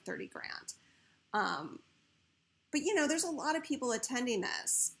tables are like $30,000. But you know, there's a lot of people attending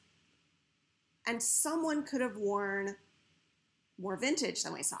this, and someone could have worn more vintage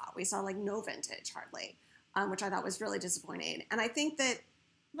than we saw. We saw like no vintage hardly, which I thought was really disappointing. And I think that,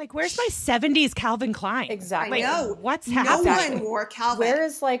 like, where's my 70s Calvin Klein? Exactly. I know. Like, what's happening? No one wore Calvin. Where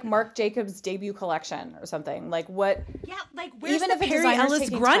is like Marc Jacobs' debut collection or something? Like what? Yeah, like where's even the if a Perry designer's Ellis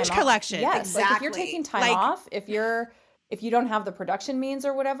taking grunge time off- collection? Yes, Exactly. like if you're taking time Like- off, if you don't have the production means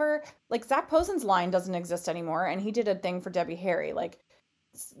or whatever, like Zach Posen's line doesn't exist anymore, and he did a thing for Debbie Harry. Like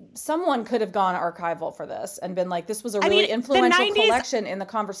someone could have gone archival for this and been like, this was a really influential collection in the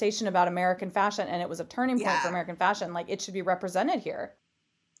conversation about American fashion, and it was a turning point for American fashion. Like it should be represented here.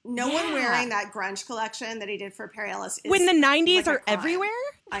 No one wearing that grunge collection that he did for Perry Ellis. When the 90s like are everywhere?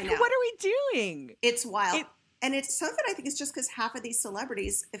 I know. What are we doing? It's wild. And it's some of it, I think, is just because half of these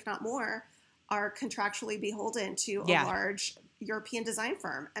celebrities, if not more, are contractually beholden to a large European design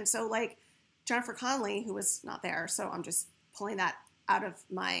firm. And so, like, Jennifer Connelly, who was not there, so I'm just pulling that out of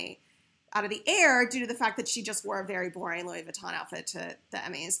the air due to the fact that she just wore a very boring Louis Vuitton outfit to the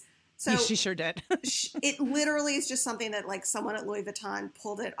Emmys. So she sure did. it literally is just something that like someone at Louis Vuitton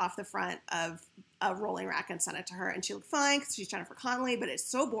pulled it off the front of a rolling rack and sent it to her, and she looked fine because she's Jennifer Connelly, but it's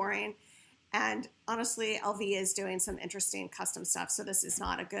so boring. And honestly, LV is doing some interesting custom stuff, so this is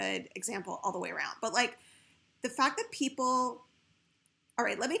not a good example all the way around. But like the fact that people, all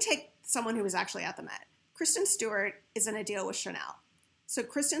right, let me take someone who was actually at the Met. Kristen Stewart is in a deal with Chanel, so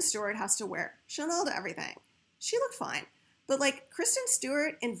Kristen Stewart has to wear Chanel to everything. She looked fine. But like Kristen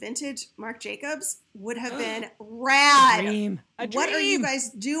Stewart in vintage Marc Jacobs would have been rad. A dream. What are you guys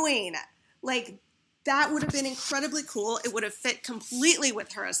doing? Like that would have been incredibly cool. It would have fit completely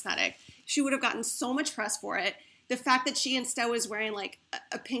with her aesthetic. She would have gotten so much press for it. The fact that she instead was wearing like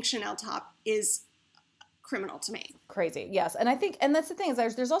a pink Chanel top is criminal to me. Crazy. Yes. And I think, and that's the thing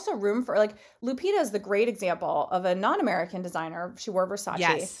is there's also room for like Lupita is the great example of a non-American designer. She wore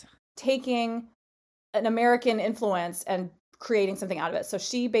Versace, taking an American influence and creating something out of it. So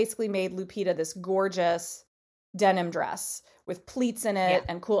she basically made Lupita this gorgeous denim dress with pleats in it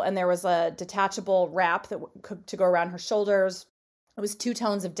and cool. And there was a detachable wrap that to go around her shoulders. It was 2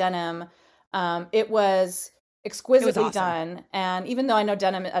 tones of denim. It was exquisitely done. And even though I know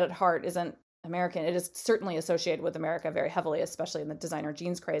denim at heart isn't American, it is certainly associated with America very heavily, especially in the designer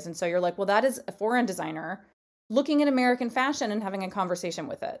jeans craze. And so you're like, well, that is a foreign designer looking at American fashion and having a conversation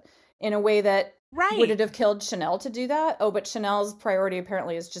with it in a way that would it have killed Chanel to do that? Oh, but Chanel's priority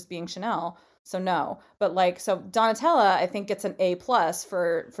apparently is just being Chanel. So no, but like, so Donatella, I think gets an A+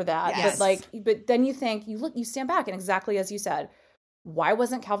 for that. Yes. But like, but then you think, you stand back and exactly as you said, why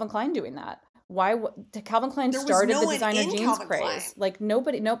wasn't Calvin Klein doing that? Calvin Klein started the designer jeans Calvin craze. Klein. Like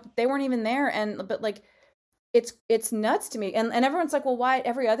they weren't even there. But like, it's nuts to me. And everyone's like, well, why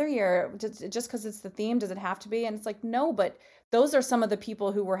every other year, just because it's the theme, does it have to be? And it's like, no, but those are some of the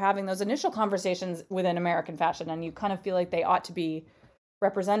people who were having those initial conversations within American fashion. And you kind of feel like they ought to be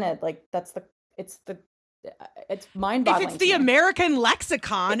represented. Like it's mind-boggling. If it's the American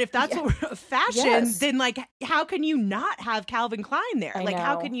lexicon, if that's what fashion, then like, how can you not have Calvin Klein there? I Like, know.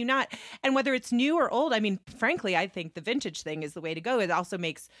 how can you not? And whether it's new or old, I mean, frankly, I think the vintage thing is the way to go. It also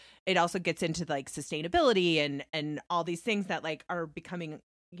gets into like sustainability and all these things that like are becoming,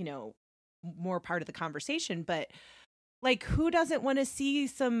 more part of the conversation. But like, who doesn't want to see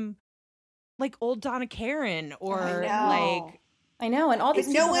some like old Donna Karan or like. I know, and all these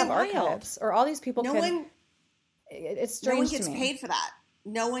people have wild. archives, or all these people it's strange. No one to gets me. paid for that.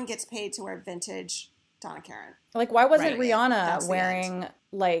 No one gets paid to wear vintage Donna Karan. Like, why wasn't Right. Rihanna That's the wearing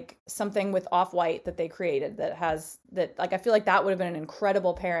like something with Off-White that they created that like I feel like that would have been an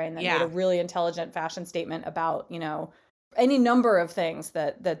incredible pairing that made a really intelligent fashion statement about any number of things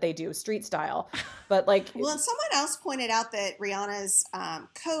that they do street style. But like, well, and someone else pointed out that Rihanna's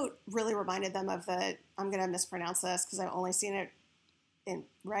coat really reminded them of I'm going to mispronounce this because I've only seen it in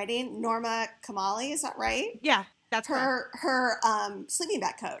writing, Norma Kamali. Is that right? Yeah, that's her sleeping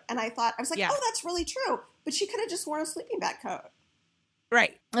bag coat. And I was like, oh, that's really true. But she could have just worn a sleeping bag coat.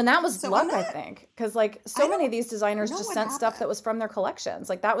 Right. And that was luck, I think, because like so many of these designers just sent stuff that was from their collections.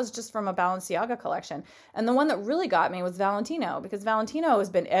 Like that was just from a Balenciaga collection. And the one that really got me was Valentino, because Valentino has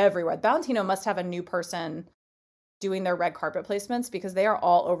been everywhere. Valentino must have a new person doing their red carpet placements because they are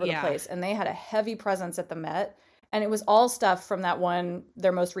all over the place. And they had a heavy presence at the Met. And it was all stuff from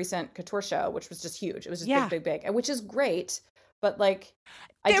their most recent couture show, which was just huge. It was just big, which is great. But like,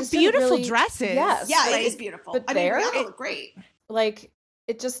 they're beautiful dresses. Yes. Yeah, it is beautiful. But Rihanna looked great. Like,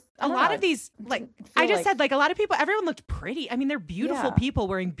 it just a lot of these, like I just said, like a lot of people, everyone looked pretty. I mean, they're beautiful people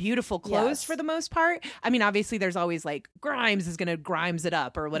wearing beautiful clothes for the most part. I mean, obviously there's always like Grimes is going to Grimes it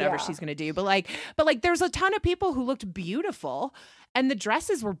up or whatever she's going to do. But like there's a ton of people who looked beautiful and the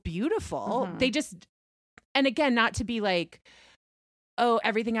dresses were beautiful. They just, and again, not to be like, oh,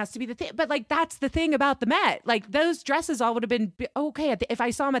 everything has to be the thing. But like, that's the thing about the Met. Like those dresses all would have been okay. If I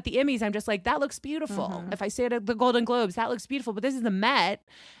saw them at the Emmys, I'm just like, that looks beautiful. If I see it at the Golden Globes, that looks beautiful. But this is the Met.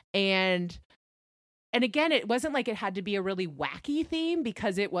 And again, it wasn't like it had to be a really wacky theme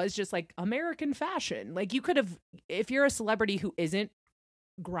because it was just like American fashion. Like you could have, if you're a celebrity who isn't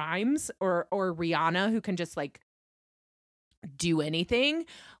Grimes or Rihanna, who can just like do anything,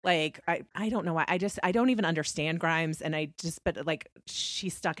 like I don't know why I don't even understand Grimes, and but like she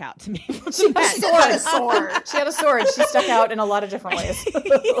stuck out to me. She had a sword. She had a sword. She stuck out in a lot of different ways.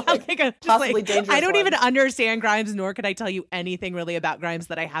 Possibly dangerous. I don't even understand Grimes, nor could I tell you anything really about Grimes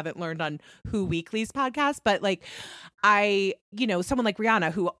that I haven't learned on Who Weekly's podcast. But like someone like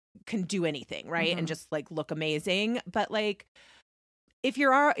Rihanna who can do anything, right, and just like look amazing. But like if you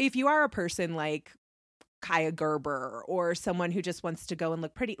are a person like Kaya Gerber or someone who just wants to go and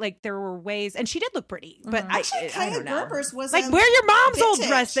look pretty, like there were ways, and she did look pretty, but actually Kaya Gerber's was like wear your mom's old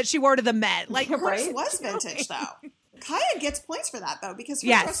dress that she wore to the Met, like hers was vintage though. Kaya gets points for that though because her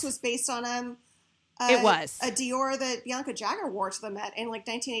dress was based on it was a Dior that Bianca Jagger wore to the Met in like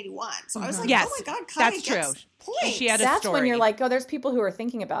 1981. So I was like, oh my god, Kaya Kaya gets true. Points. She had a That's story. when you're like, oh, there's people who are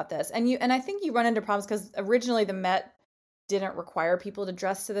thinking about this, and I think you run into problems because originally the Met didn't require people to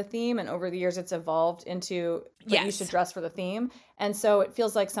dress to the theme, and over the years it's evolved into you should dress for the theme, and so it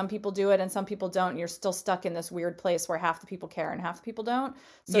feels like some people do it and some people don't, and you're still stuck in this weird place where half the people care and half the people don't.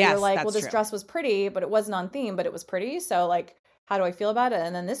 So you're like, well, this dress was pretty, but it wasn't on theme, but it was pretty, so like, how do I feel about it?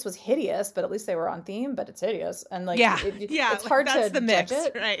 And then this was hideous, but at least they were on theme, but it's hideous, and like it's hard to the mix, judge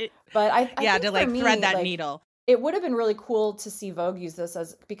it, right? But I think to like for me, thread that like, needle. It would have been really cool to see Vogue use this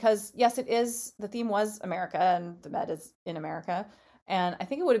because yes, it is, the theme was America and the Met is in America. And I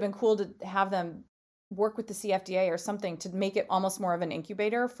think it would have been cool to have them work with the CFDA or something to make it almost more of an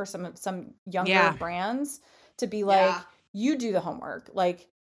incubator for some younger brands to be like, you do the homework. Like,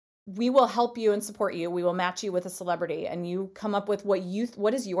 we will help you and support you. We will match you with a celebrity, and you come up with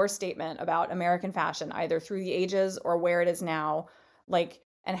what is your statement about American fashion, either through the ages or where it is now. Like,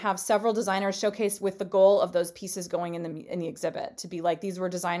 and have several designers showcased with the goal of those pieces going in the exhibit to be like, these were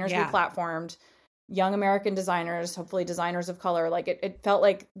designers we platformed, young American designers, hopefully designers of color. Like it felt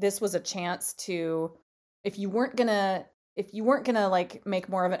like this was a chance to, if you weren't gonna like make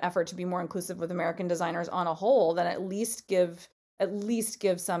more of an effort to be more inclusive with American designers on a whole, then at least give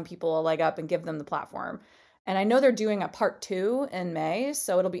some people a leg up and give them the platform. And I know they're doing a part 2 in May,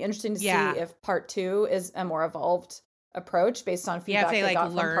 so it'll be interesting to see if part 2 is a more evolved approach based on feedback they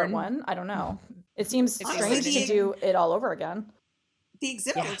got from part 1. I don't know. It seems strange to do it all over again. The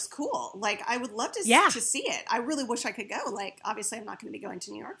exhibit looks cool. Like, I would love to see it. I really wish I could go. Like, obviously, I'm not going to be going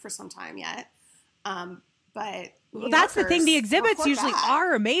to New York for some time yet. But that's the thing. The exhibits usually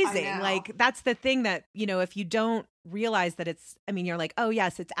are amazing. Like, that's the thing that, if you don't realize that you're like, oh,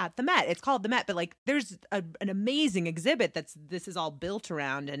 yes, it's at the Met. It's called the Met. But, like, there's an amazing exhibit this is all built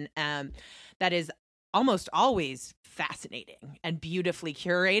around. And that is almost always fascinating and beautifully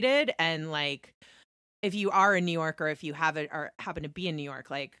curated. And, like, if you are in New York or if you happen to be in New York,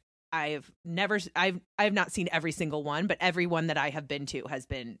 like I've not seen every single one, but every one that I have been to has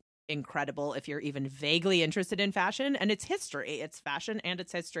been incredible. If you're even vaguely interested in fashion and its history, it's fashion and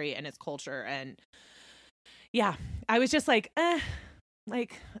its history and its culture. And I was just like,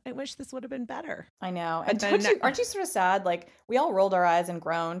 like I wish this would have been better. I know. And aren't you sort of sad? Like, we all rolled our eyes and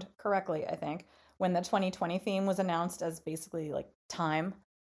groaned correctly, I think, when the 2020 theme was announced as basically like time.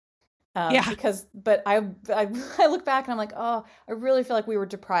 But I look back and I'm like, oh, I really feel like we were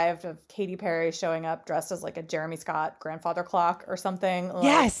deprived of Katy Perry showing up dressed as like a Jeremy Scott grandfather clock or something.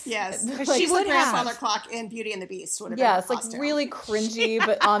 Yes. Like, she's the grandfather clock in Beauty and the Beast. Would have been like really cringy,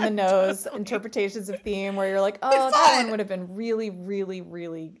 but on the nose interpretations of theme where you're like, oh, that one would have been really, really,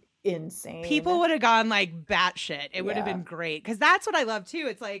 really insane. People would have gone like batshit. It would have been great. Because that's what I love too.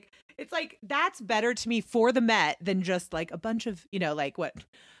 It's like that's better to me for the Met than just like a bunch of, like what?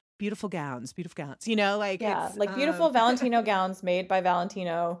 Beautiful gowns, like beautiful Valentino gowns made by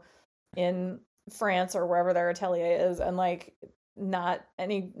Valentino in France or wherever their atelier is, and like not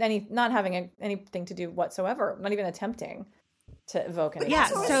having anything to do whatsoever, not even attempting to evoke anything. Yeah,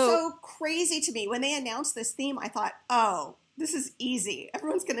 so crazy to me when they announced this theme. I thought, oh, this is easy.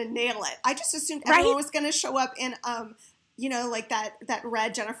 Everyone's gonna nail it. I just assumed everyone was gonna show up in like that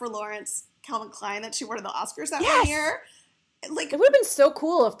red Jennifer Lawrence Calvin Klein that she wore to the Oscars that one year. Like, it would have been so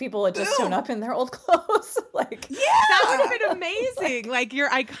cool if people had just shown up in their old clothes. That would have been amazing. Like your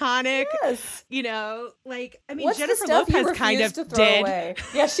iconic, Jennifer Lopez kind of did. Away?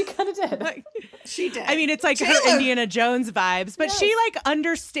 Yeah, she kind of did. She did. I mean, it's like her Indiana Jones vibes, but she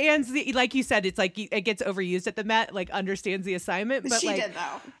understands like you said, it's like it gets overused at the Met, like understands the assignment. But she did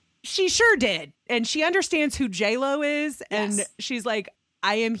though. She sure did, and she understands who J-Lo is, and she's like,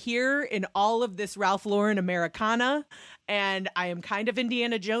 I am here in all of this Ralph Lauren Americana, and I am kind of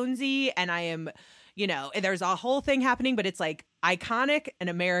Indiana Jonesy, and I am, there's a whole thing happening, but it's like iconic and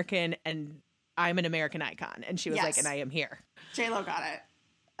American, and I'm an American icon. And she was like, and I am here. J-Lo got it,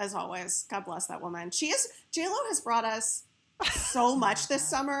 as always. God bless that woman. J-Lo has brought us so much this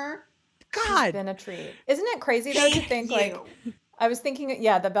summer. God. It's been a treat. Isn't it crazy though to think I was thinking,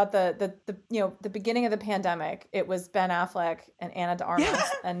 about the the beginning of the pandemic. It was Ben Affleck and Ana de Armas,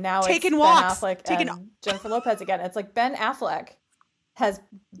 and now it's Ben Affleck and Jennifer Lopez again. It's like Ben Affleck has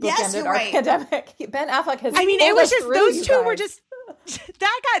bookended our pandemic. Ben Affleck has. I mean, it was just those two were just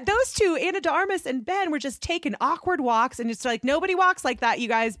those two, Ana de Armas and Ben, were just taking awkward walks, and it's like nobody walks like that, you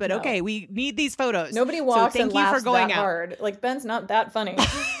guys. But okay, we need these photos. Nobody walks and laughs that hard. Like Ben's not that funny.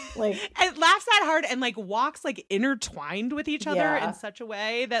 Like and laughs that hard and like walks like intertwined with each other in such a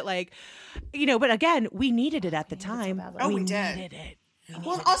way that but again, we needed it at the time. We did. Needed it.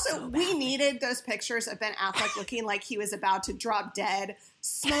 Well, also, we needed those pictures of Ben Affleck looking like he was about to drop dead,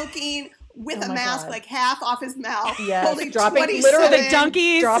 smoking with a mask like half off his mouth, holding dropping literally the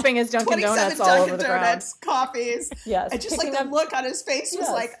donkeys, dropping his Dunkin' Donuts all over the ground, coffees, and just like the look on his face was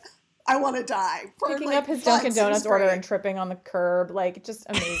like, I want to die. Picking up his Dunkin' Donuts order and tripping on the curb, like just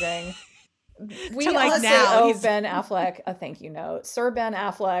amazing. We owe Ben Affleck a thank you note. Sir Ben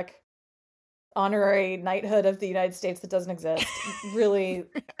Affleck, honorary knighthood of the United States that doesn't exist, really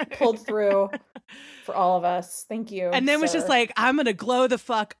pulled through for all of us. Thank you. And then was just like, I'm going to glow the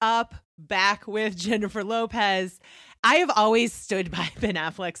fuck up back with Jennifer Lopez. I have always stood by Ben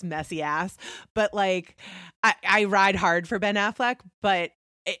Affleck's messy ass, but like I ride hard for Ben Affleck, but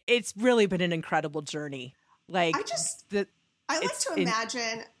it's really been an incredible journey. Like I like to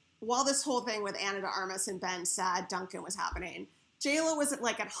imagine while this whole thing with Ana de Armas and Ben sad Duncan was happening, J-Lo was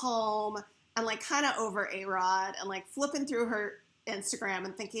like at home and like kind of over A-Rod and like flipping through her Instagram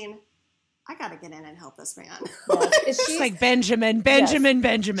and thinking, I got to get in and help this man. She's like Benjamin.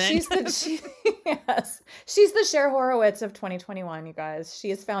 She's She's the Cher Horowitz of 2021, you guys. She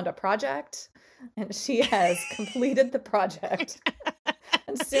has found a project and she has completed the project.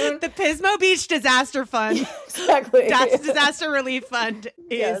 And soon the Pismo Beach Disaster Fund, exactly, Disaster Relief Fund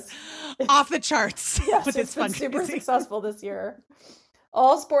is off the charts with its fundraising. Super successful this year.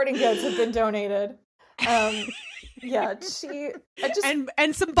 All sporting goods have been donated. And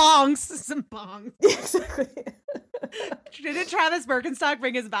some bongs. Exactly. Didn't Travis Birkenstock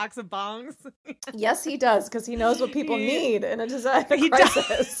bring us back some bongs? Yes, he does, because he knows what people need in a disaster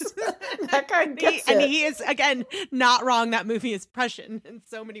crisis. That guy gets it. And he is, again, not wrong. That movie is prescient in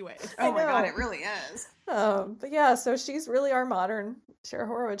so many ways. Oh my God, it really is. But yeah, so she's really our modern Cher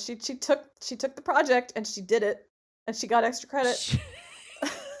Horowitz. She took the project and she did it, and she got extra credit.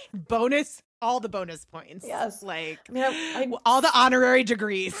 All the bonus points. Yes. Like, all the honorary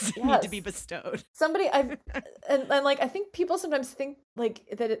degrees need to be bestowed. I think people sometimes think like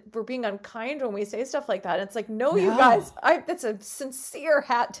that we're being unkind when we say stuff like that. It's like, no, you guys, it's a sincere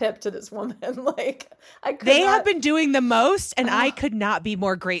hat tip to this woman. Like, they have been doing the most, and I could not be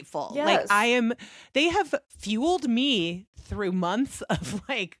more grateful. Yes. Like, they have fueled me through months of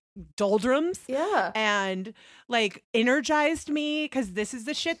like doldrums. Yeah. And like energized me, because this is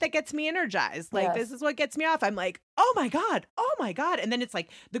the shit that gets me energized. Like, this is what gets me off. I'm like, oh my God. And then it's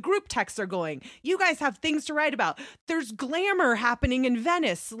like the group texts are going, you guys have things to write about. There's glamour happening in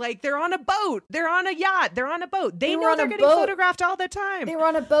Venice. Like, they're on a boat. They're on a yacht. They're on a boat. They know they're getting photographed all the time. They were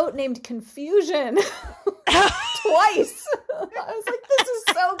on a boat named Confusion. Twice. I was like, this is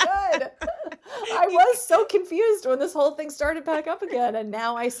so good. I was so confused when this whole thing started back up again, and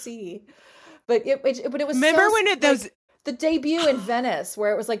now I see. But it was remember so, when those the debut in Venice,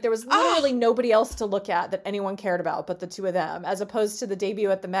 where it was like there was literally nobody else to look at that anyone cared about but the two of them, as opposed to the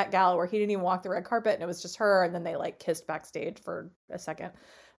debut at the Met Gala where he didn't even walk the red carpet and it was just her, and then they like kissed backstage for a second.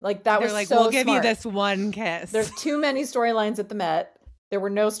 Like that was like, so we'll give smart. you this one kiss. There's too many storylines at the Met. There were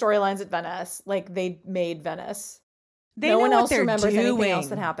no storylines at Venice. Like, they made Venice. No one else remembers anything else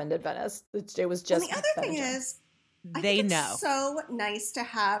that happened at Venice. It was just. And the other thing is, I think it's so nice to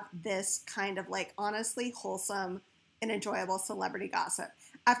have this kind of like honestly wholesome and enjoyable celebrity gossip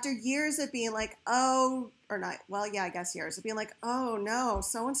after years of being like, oh, or not. Well, yeah, I guess years of being like, oh no,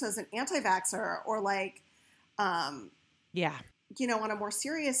 so and so's an anti-vaxxer, or like, yeah, you know, on a more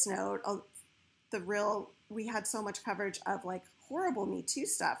serious note, we had so much coverage of like horrible Me Too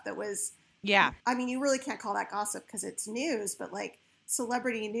stuff that was. Yeah. I mean, you really can't call that gossip because it's news, but like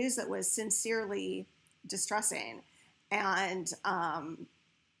celebrity news that was sincerely distressing and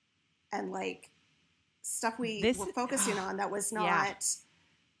like stuff we were focusing on that was not,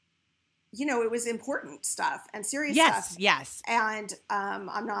 you know, it was important stuff and serious stuff. Yes. And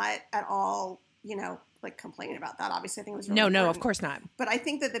I'm not at all, you know, like complaining about that. Obviously, I think it was really No, important. of course not. But I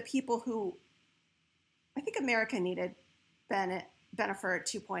think that the people who, I think America needed Bennifer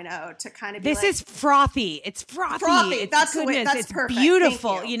 2.0 to kind of be this is frothy. It's frothy. It's that's goodness. The way, that's it's perfect.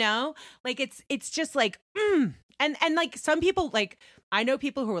 Beautiful, you know? Like it's just like And like some people, like I know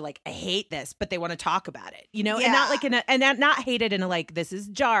people who are like, I hate this, but they want to talk about it, you know? And not like not hate it in a like, this is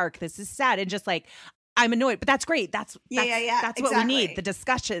dark, this is sad, and just like I'm annoyed, but that's great. That's exactly what we need. The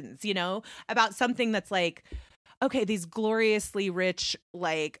discussions, you know, about something that's like, okay, these gloriously rich,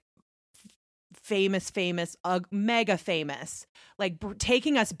 like famous, mega famous, like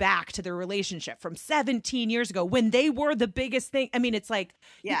taking us back to their relationship from 17 years ago when they were the biggest thing. I mean, it's like,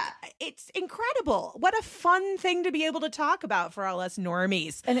 it's incredible. What a fun thing to be able to talk about for all us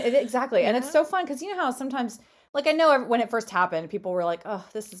normies. And exactly. And it's so fun because you know how sometimes, like I know when it first happened, people were like, oh,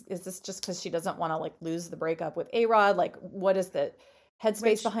 is this just because she doesn't want to like lose the breakup with A-Rod? Like, what is the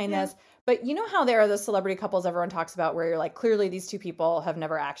headspace behind this? But you know how there are those celebrity couples everyone talks about where you're like, clearly these two people have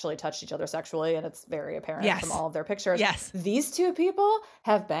never actually touched each other sexually, and it's very apparent from all of their pictures. Yes. These two people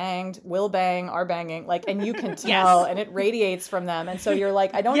have banged, will bang, are banging, like, and you can tell, and it radiates from them. And so you're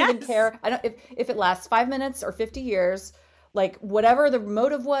like, I don't even care. I don't if it lasts 5 minutes or 50 years, like whatever the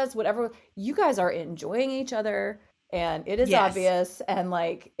motive was, whatever, you guys are enjoying each other, and it is obvious, and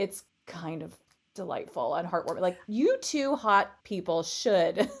like it's kind of delightful and heartwarming. Like, you two hot people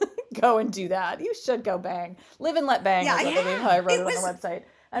should go and do that. You should go bang. Live and let bang. I wrote it on the website.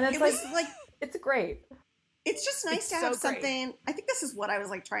 And it's like it's great. It's just nice to have something. I think this is what I was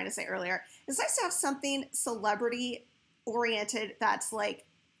like trying to say earlier. It's nice to have something celebrity oriented that's like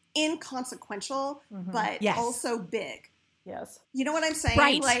inconsequential, but also big. Yes. You know what I'm saying?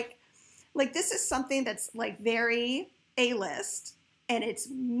 Right. Like this is something that's like very A-list, and it's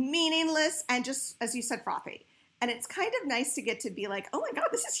meaningless and just, as you said, frothy. And it's kind of nice to get to be like, oh my God,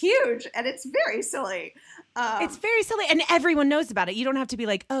 this is huge. And it's very silly. It's very silly. And everyone knows about it. You don't have to be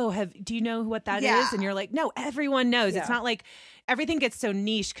like, oh, do you know what that is? And you're like, no, everyone knows. It's not like everything gets so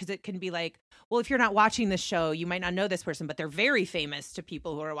niche because it can be like, well, if you're not watching the show, you might not know this person, but they're very famous to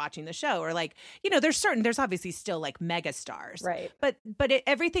people who are watching the show. Or like, you know, there's obviously still like mega stars. Right. But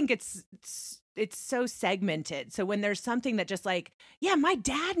everything gets, it's so segmented. So when there's something that just like, yeah, my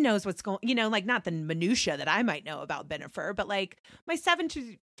dad knows what's going, you know, like not the minutia that I might know about Bennifer, but like my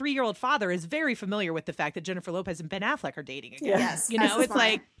 73-year-old father is very familiar with the fact that Jennifer Lopez and Ben Affleck are dating again. Yes. You know, it's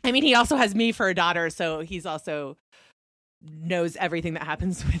like, I mean, he also has me for a daughter, so he's also knows everything that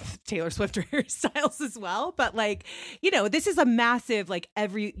happens with Taylor Swift hairstyles as well. But like, you know, this is a massive, like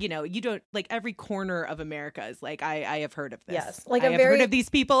every, you know, you don't like every corner of America is like, I have heard of this. Yes. Like I have heard of these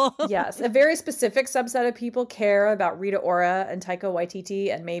people. Yes. A very specific subset of people care about Rita Ora and Taika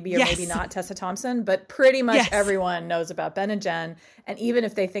Waititi and maybe or maybe not Tessa Thompson, but pretty much everyone knows about Ben and Jen. And even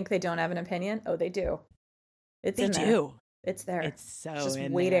if they think they don't have an opinion, oh, they do. They do. It's there. It's so just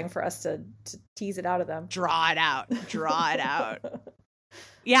in waiting there. for us to tease it out of them. Draw it out.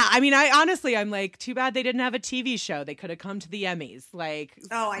 Yeah, I mean, I'm like, too bad they didn't have a TV show. They could have come to the Emmys. Like,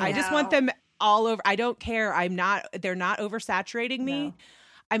 I know. I just want them all over. I don't care. They're not oversaturating me. No.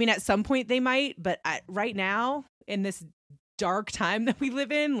 I mean, at some point they might, but right now in this dark time that we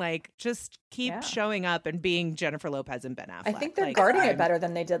live in, like, just keep showing up and being Jennifer Lopez and Ben Affleck. I think they're guarding it better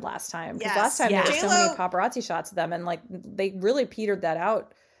than they did last time. Because last time there were so many paparazzi shots of them, and like they really petered that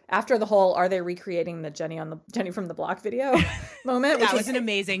out after the whole "Are they recreating the Jenny from the Block" video moment? That was an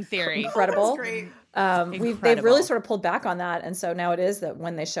amazing theory. Incredible. Great. They've really sort of pulled back on that, and so now it is that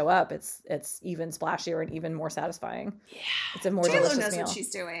when they show up, it's even splashier and even more satisfying. Yeah, it's a more delicious knows meal. What she's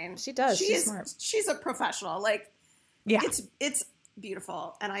doing. She does. She's smart. She's a professional. Like, yeah, it's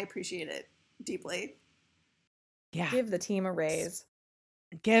beautiful, and I appreciate it deeply. Yeah, give the team a raise.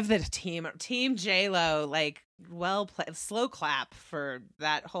 Give the team J-Lo, like, well played. Slow clap for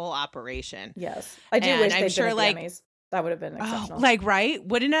that whole operation. Yes, I do wish they'd been at the Emmys. That would have been exceptional. Like, right?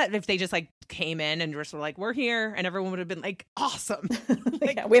 Wouldn't it if they just like came in and just were like, "We're here," and everyone would have been like, "Awesome."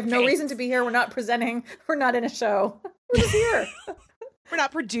 Like, yeah, we have no reason to be here. We're not presenting. We're not in a show. We're just here. We're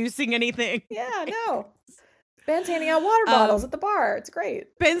not producing anything. Yeah, no. Ben's handing out water bottles at the bar. It's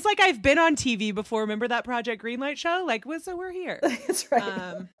great. Ben's like, I've been on TV before. Remember that Project Greenlight show? Like, so we're here. That's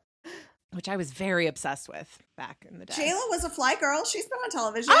right. Which I was very obsessed with back in the day. J-Lo was a fly girl. She's been on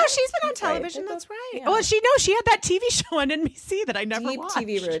television. Oh, she's been on television. That's right. Yeah. Oh, she had that TV show on NBC that I never watched. Deep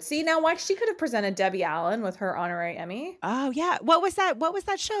TV roots. See, now she could have presented Debbie Allen with her honorary Emmy. Oh, yeah. What was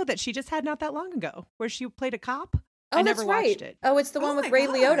that show that she just had not that long ago where she played a cop? Oh, I never that's right. watched it. Oh, it's the one with Ray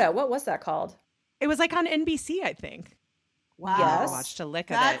Liotta. What was that called? It was like on NBC, I think. Wow. Yes. I watched a lick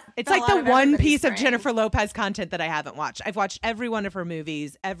of it. It's like the one piece of Jennifer Lopez content that I haven't watched. I've watched every one of her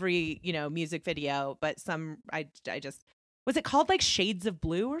movies, every, music video, but I just was it called like Shades of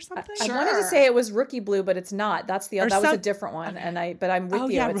Blue or something? I wanted to say it was Rookie Blue, but it's not. That was a different one. Okay. But I'm with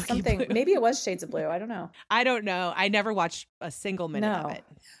you. Yeah, it's something Blue. Maybe it was Shades of Blue. I don't know. I don't know. I never watched a single minute of it.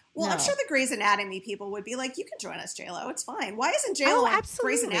 Well, I'm sure the Grey's Anatomy people would be like, "You can join us, JLo. It's fine." Why isn't JLo on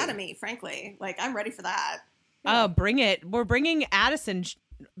Grey's Anatomy? Frankly, like, I'm ready for that. Oh, bring it! We're bringing Addison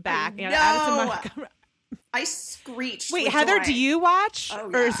back. No, Addison I screeched. Wait, Heather, do you watch,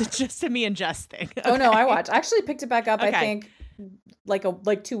 or is it just a me and Jess thing? Okay. Oh no, I watch. I actually picked it back up. Okay. I think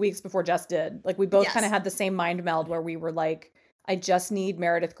like 2 weeks before Jess did. Like we both kind of had the same mind meld where we were like, I just need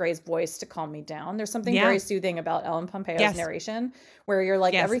Meredith Grey's voice to calm me down. There's something very soothing about Ellen Pompeo's narration where you're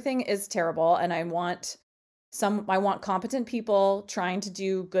like, everything is terrible, and I want competent people trying to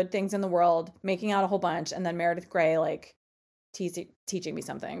do good things in the world, making out a whole bunch, and then Meredith Grey like teaching me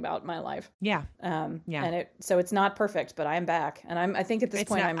something about my life. Yeah. And so it's not perfect, but I'm back, and I think at this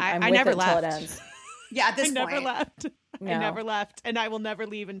point I'm with never it left. until it ends. Yeah, at this point. Never left. No. I never left, and I will never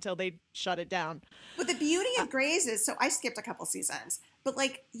leave until they shut it down. But the beauty of Grey's is, so I skipped a couple seasons, but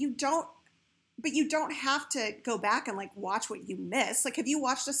like you don't have to go back and like watch what you miss. Like if you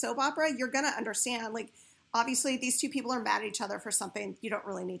watched a soap opera, you're gonna understand. Like obviously these two people are mad at each other for something. You don't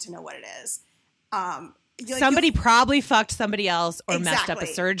really need to know what it is. Somebody probably fucked somebody else or messed up a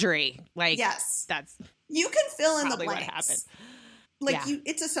surgery. Like that's you can fill in the blanks. What happened. Like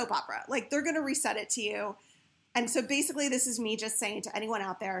it's a soap opera. Like they're gonna reset it to you. And so basically this is me just saying to anyone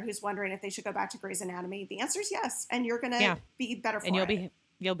out there who's wondering if they should go back to Grey's Anatomy, the answer is yes. And you're going to be better for it.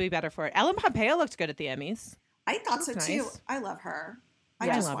 You'll be better for it. Ellen Pompeo looked good at the Emmys. I thought so too. I love her. I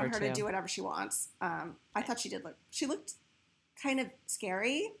just want her to do whatever she wants. I thought she looked kind of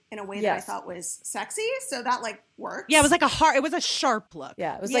scary in a way that I thought was sexy. So that like works. Yeah, it was like it was a sharp look.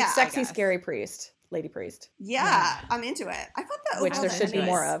 Yeah, it was like sexy, scary priest, lady priest. Yeah, I'm into it. I thought that which there should be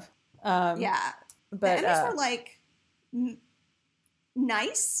more of. But the Emmys were like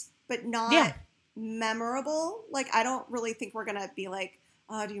nice, but not memorable. Like I don't really think we're gonna be like,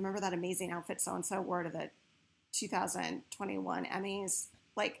 oh, do you remember that amazing outfit so and so wore to the 2021 Emmys?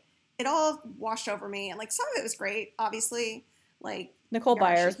 Like it all washed over me, and like some of it was great, obviously. Like Nicole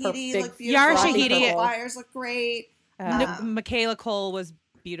Byers, Yara Shahidi Byers looked great. Michaela Cole was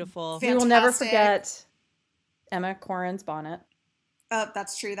beautiful. We will never forget Emma Corrin's bonnet.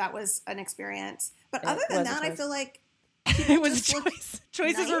 That's true. That was an experience. But other than that, I feel like it was a choice.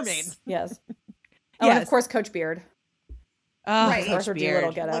 Choices were made. Yes. Oh, and of course, Coach Beard. Right. Coach Beard.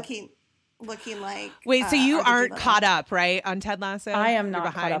 Looking like. Wait, so you aren't caught up, right, on Ted Lasso? I am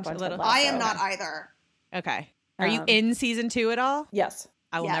not caught up on Ted Lasso. I am not either. Okay. Are you in season 2 at all? Yes.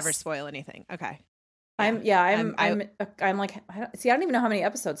 I will never spoil anything. Okay. I'm like, see, I don't even know how many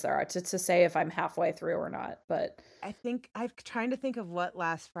episodes there are to say if I'm halfway through or not, but I think I'm trying to think of what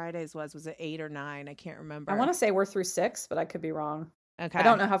last Friday's was. Was it 8 or 9? I can't remember. I want to say we're through 6, but I could be wrong. Okay. I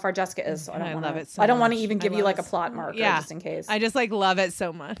don't know how far Jessica is, so I love it so I don't want to much. even give you like a plot marker just in case. I just like love it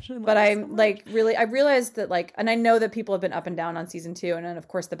so much. But I'm like really, I realized that like, and I know that people have been up and down on season 2, and then of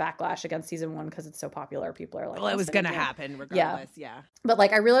course the backlash against season 1 because it's so popular. People are like, well, it was going to happen regardless. Yeah. But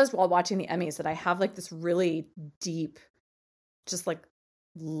like, I realized while watching the Emmys that I have like this really deep, just like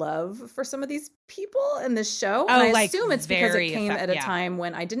love for some of these people in this show. And I assume it's because it came at a time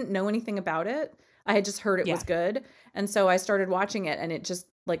when I didn't know anything about it. I had just heard it was good. And so I started watching it, and it just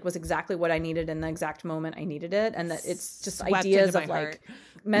like was exactly what I needed in the exact moment I needed it. And that it's just ideas of like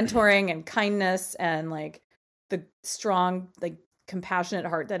mentoring and kindness and like the strong, like compassionate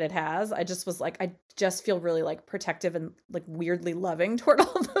heart that it has. I just was like, I just feel really like protective and like weirdly loving toward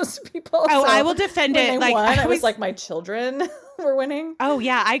all of those people. Oh, so I will defend it. Like I was like, my children were winning. Oh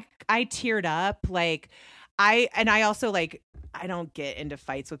yeah. I teared up. Like I also like, I don't get into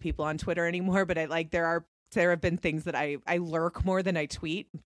fights with people on Twitter anymore, but I like, there have been things that I lurk more than I tweet.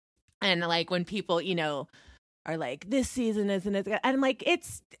 And like when people, you know, are like, this season isn't as good. And I'm like,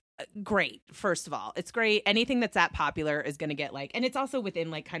 it's great. First of all, it's great. Anything that's that popular is going to get like, and it's also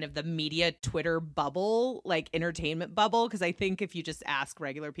within like kind of the media Twitter bubble, like entertainment bubble. Cause I think if you just ask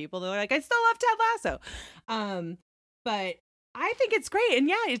regular people, they're like, I still love Ted Lasso. But I think it's great. And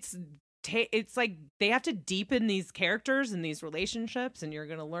yeah, it's like they have to deepen these characters and these relationships, and you're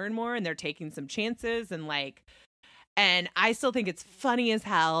going to learn more, and they're taking some chances, and like, and I still think it's funny as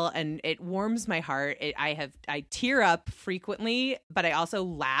hell, and it warms my heart. I tear up frequently, but I also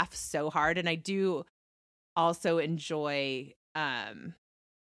laugh so hard, and I do also enjoy the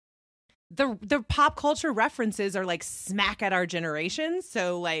pop culture references are like smack at our generation.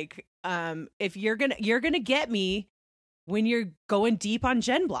 So like if you're gonna get me when you're going deep on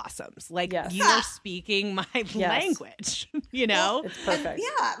Jen Blossoms, like you are speaking my language, you know? It's perfect.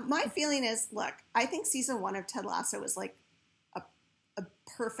 Yeah. My feeling is, look, I think season 1 of Ted Lasso was like a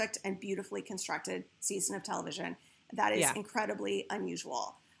perfect and beautifully constructed season of television. That is incredibly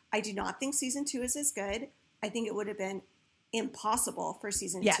unusual. I do not think season 2 is as good. I think it would have been impossible for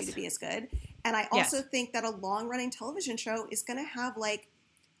season 2 to be as good. And I also think that a long running television show is going to have like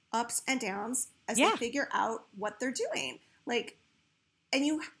ups and downs as they figure out what they're doing. Like, and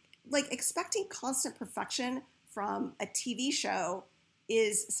you like expecting constant perfection from a TV show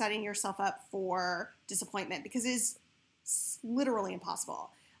is setting yourself up for disappointment, because it is literally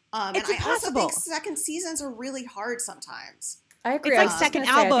impossible. It's and impossible. I also think second seasons are really hard sometimes. I agree. It's like second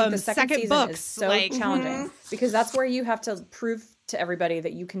albums, second books. Is so like, challenging because that's where you have to prove to everybody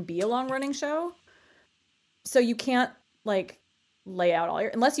that you can be a long running show. So you can't like lay out all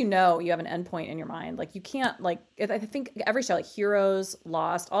your, unless you know you have an endpoint in your mind. Like you can't like, I think every show like Heroes,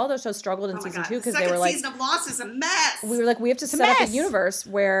 Lost, all those shows struggled in season 2 because they were like, season of Lost is a mess. We were like, we have to set up a universe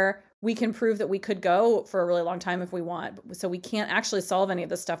where we can prove that we could go for a really long time if we want. So we can't actually solve any of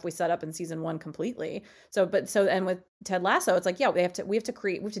the stuff we set up in season 1 completely. And with Ted Lasso, it's like, we have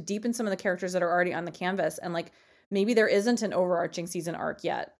to deepen some of the characters that are already on the canvas. And like, maybe there isn't an overarching season arc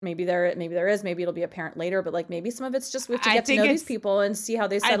yet. Maybe there is, maybe it'll be apparent later, but like maybe some of it's just, we have to get to know these people and see how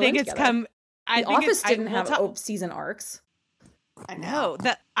they settle in together. The Office didn't have season arcs. I know.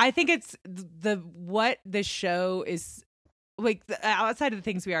 I think it's what the show is like outside of the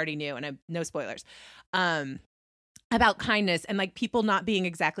things we already knew, and no spoilers, about kindness and like people not being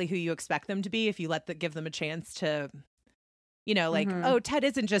exactly who you expect them to be if you give them a chance to, you know, like, oh, Ted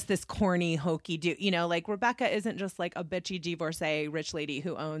isn't just this corny, hokey dude, you know, like Rebecca isn't just like a bitchy divorcee rich lady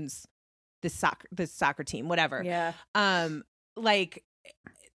who owns this soccer team, whatever. Yeah.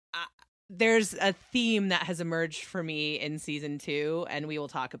 There's a theme that has emerged for me in season 2, and we will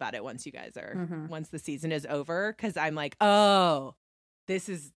talk about it once you guys once the season is over. 'Cause I'm like, oh, this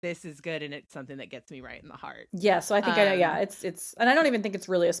is good. And it's something that gets me right in the heart. Yeah. So I think, it's, and I don't even think it's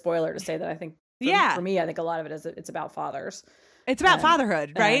really a spoiler to say that. I think for me, I think a lot of it is, it's about fathers. It's about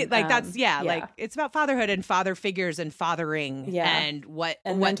fatherhood, right? Like that's, like it's about fatherhood and father figures and fathering and what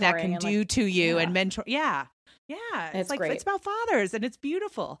that can do to you and mentor. Yeah. Yeah. It's like, great. It's about fathers and it's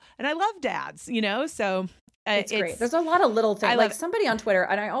beautiful. And I love dads, you know, so it's great. There's a lot of little things. Like somebody on Twitter,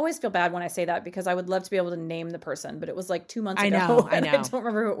 and I always feel bad when I say that because I would love to be able to name the person, but it was like 2 months ago. I don't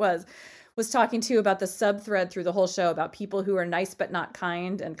remember who it was talking to about the sub thread through the whole show about people who are nice but not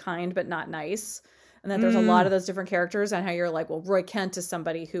kind and kind but not nice. And that there's a lot of those different characters and how you're like, well, Roy Kent is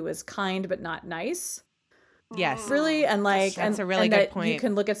somebody who is kind but not nice. Yes. Really? And like, that's a really good point. You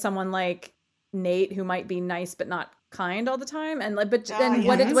can look at someone like Nate who might be nice but not kind all the time, and like, but then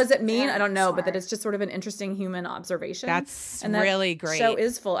what does it mean? I don't know, but that it's just sort of an interesting human observation. That's and really great. Show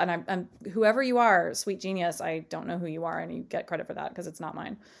is full, and I'm whoever you are, sweet genius. I don't know who you are, and you get credit for that because it's not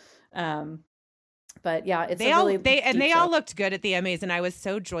mine. But yeah, it's they show. all looked good at the Emmys, and I was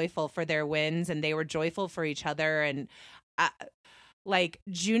so joyful for their wins, and they were joyful for each other, and like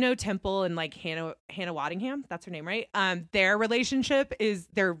Juno Temple and like Hannah Waddingham, that's her name, right? Their relationship is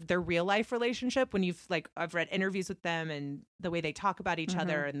their real life relationship. When I've read interviews with them and the way they talk about each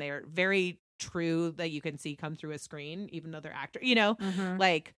other, and they're very true, that you can see come through a screen, even though they're actors,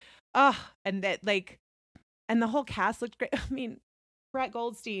 like, and that like, and the whole cast looked great. I mean, Brett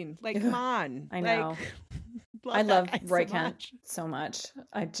Goldstein, like, come on. I know. Like, I love Roy Kent so much.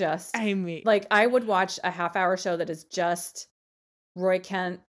 I mean, like, I would watch a half-hour show that is just Roy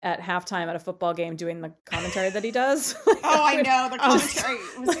Kent at halftime at a football game doing the commentary that he does. I know. The commentary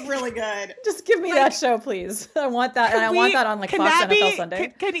was really good. Just give me that show, please. I want that. And I want that on like Fox NFL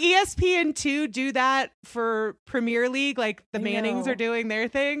Sunday. Can ESPN2 do that for Premier League? Like the Mannings are doing their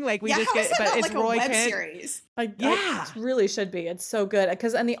thing? Like we just get, but it's like Roy Kent. Series. It really should be. It's so good.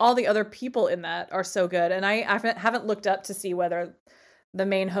 Because all the other people in that are so good. And I haven't looked up to see whether the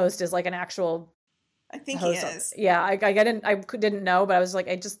main host is like an actual I think he is. Yeah, I didn't know, but I was like,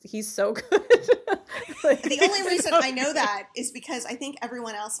 he's so good. Like, the only reason I know that is because I think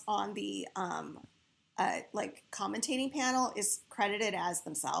everyone else on the like commentating panel is credited as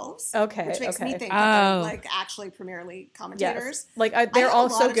themselves. Okay, which makes me think that they're like actually Premier League commentators. Yes. Like they're all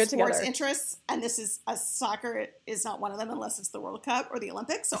so good together. Sports interests, and this is soccer is not one of them unless it's the World Cup or the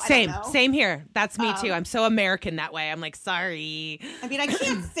Olympics. So I don't know. Same here. That's me too. I'm so American that way. I'm like, sorry. I mean, I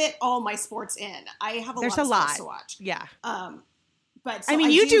can't fit all my sports in. I have There's a lot of sports to watch. Yeah. But so I mean,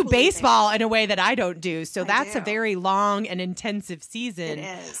 you do baseball in a way that I don't do. So that's a very long and intensive season.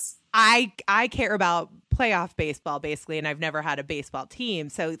 It is. I care about playoff baseball basically, and I've never had a baseball team.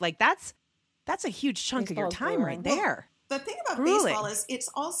 So like that's a huge chunk of your time right there. Well, the thing about baseball is it's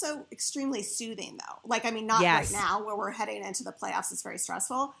also extremely soothing though. Like, I mean, not right now where we're heading into the playoffs, it's very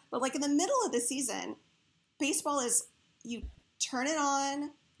stressful, but like in the middle of the season, baseball is, you turn it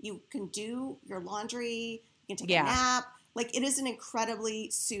on, you can do your laundry, you can take a nap. Like, it is an incredibly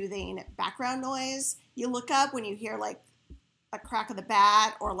soothing background noise. You look up when you hear like a crack of the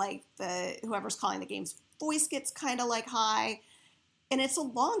bat, or like whoever's calling the game's voice gets kind of like high, and it's a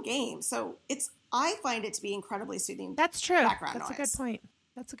long game, so I find it to be incredibly soothing. That's true. Background That's noise.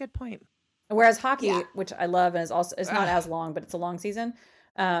 a good point. Whereas hockey, which I love, and is not as long, but it's a long season.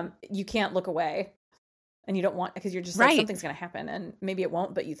 You can't look away, and you don't want, because you're just like, something's going to happen, and maybe it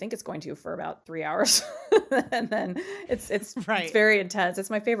won't, but you think it's going to for about 3 hours, and then it's very intense. It's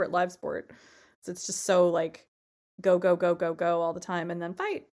my favorite live sport. So it's just so like go all the time, and then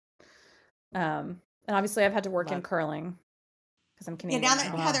fight. And obviously I've had to work in curling because I'm Canadian. Yeah, now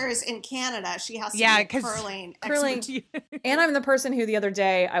that Heather is in Canada, she has to be curling. And I'm the person who the other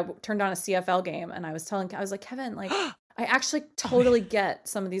day I turned on a CFL game, and I was like, Kevin, like I actually totally get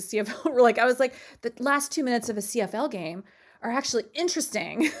some of these CFL. Like, I was like, the last 2 minutes of a CFL game are actually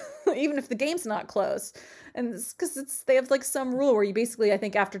interesting, even if the game's not close. And it's because they have like some rule where you basically, I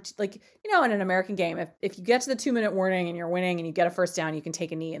think after in an American game, if you get to the 2-minute warning and you're winning and you get a first down, you can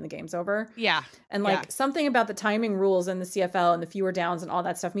take a knee and the game's over. Yeah. And like something about the timing rules in the CFL and the fewer downs and all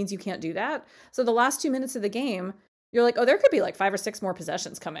that stuff means you can't do that. So the last 2 minutes of the game, you're like, oh, there could be like 5 or 6 more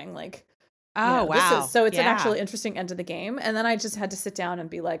possessions coming. Like, wow. So it's an actually interesting end to the game. And then I just had to sit down and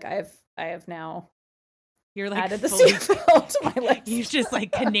be like, I have now. You're like added the CFL to my list. You've just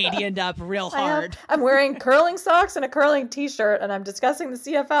like Canadianed up real hard. I'm wearing curling socks and a curling t-shirt, and I'm discussing the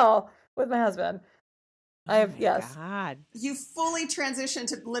CFL with my husband. God. You fully transitioned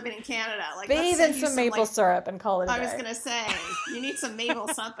to living in Canada. Like, bathe in some maple syrup and call it a day. I was gonna say, you need some maple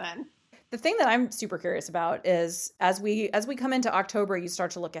something. The thing that I'm super curious about is as we come into October, you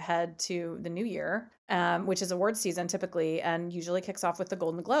start to look ahead to the new year, which is awards season typically, and usually kicks off with the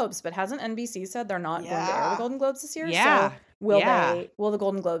Golden Globes. But hasn't NBC said they're not going to air the Golden Globes this year? Yeah. So will the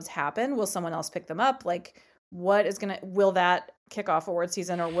Golden Globes happen? Will someone else pick them up? Like, will that kick off award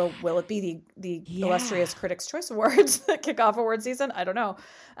season, or will it be the illustrious Critics' Choice Awards that kick off award season? I don't know.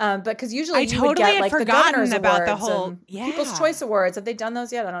 But because usually you would get like the Governor's about Awards the whole and People's Choice Awards. Have they done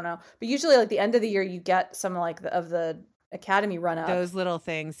those yet? I don't know. But usually like the end of the year, you get some like of the Academy run up. Those little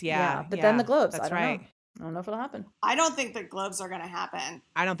things. Yeah. But then the Globes. That's I don't right. know. I don't know if it'll happen. I don't think the Globes are going to happen.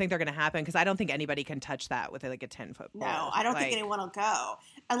 I don't think they're going to happen because I don't think anybody can touch that with like a 10-foot pole. No, I don't think anyone will go.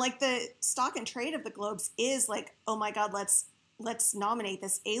 And like the stock and trade of the Globes is like, oh my God, let's nominate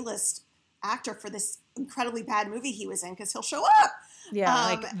this A-list actor for this incredibly bad movie he was in because he'll show up. Yeah,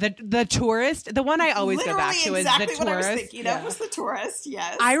 like the Tourist. The one I always go back to is The Tourist. What I was thinking of was The Tourist.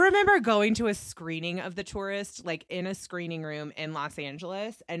 Yes, I remember going to a screening of The Tourist, like in a screening room in Los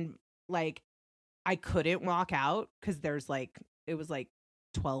Angeles, and like I couldn't walk out because it was like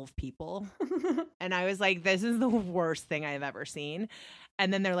 12 people. And I was like, this is the worst thing I've ever seen.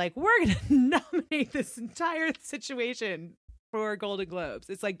 And then they're like, we're going to nominate this entire situation for Golden Globes.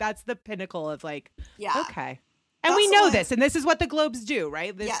 It's like, that's the pinnacle of like, okay. And we know this, and this is what the Globes do,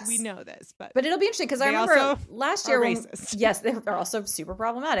 right? We know this, but it'll be interesting because I remember last year, yes, they're also super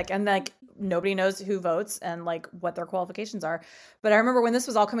problematic, and like nobody knows who votes and like what their qualifications are. But I remember when this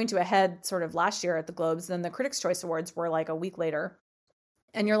was all coming to a head, sort of last year at the Globes, then the Critics' Choice Awards were like a week later,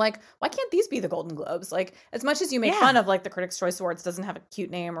 and you're like, why can't these be the Golden Globes? Like, as much as you make fun of like the Critics' Choice Awards doesn't have a cute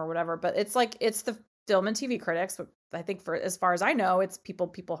name or whatever, but it's like it's the film and TV critics. I think for as far as I know, it's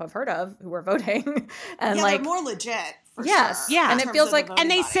people have heard of who are voting, and like they're more legit. For sure, yeah, and it feels like,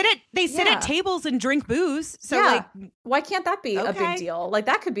 and they sit at tables and drink booze. So like, why can't that be a big deal? Like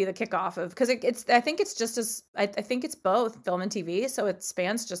that could be the kickoff of because it's. I think it's just as I think it's both film and TV, so it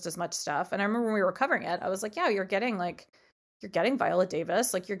spans just as much stuff. And I remember when we were covering it, I was like, yeah, you're getting Viola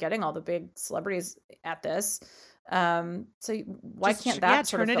Davis, like you're getting all the big celebrities at this. So why can't that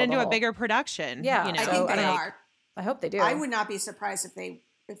turn it into a bigger production? Yeah, I think they are. I hope they do. I would not be surprised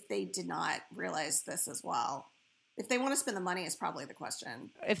if they did not realize this as well. If they want to spend the money is probably the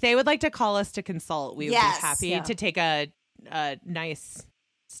question. If they would like to call us to consult, we would be happy to take a nice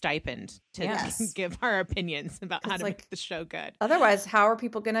stipend to give our opinions about how to make the show good. Otherwise, how are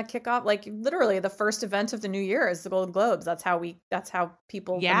people going to kick off? Like literally the first event of the new year is the Golden Globes. That's how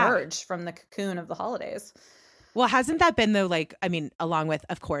people emerge from the cocoon of the holidays. Well, hasn't that been though, like, I mean, along with,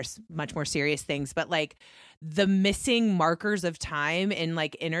 of course, much more serious things, but like the missing markers of time in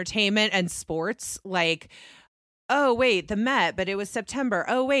like entertainment and sports, like, oh, wait, the Met, but it was September.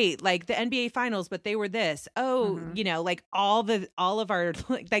 Oh, wait, like the NBA finals, but they were this. Oh, you know, like all of our,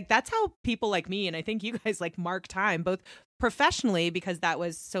 like that's how people like me, and I think you guys like mark time, both professionally, because that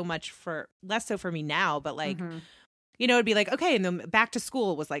was so much less so for me now, but like, you know, it'd be like, okay, and then back to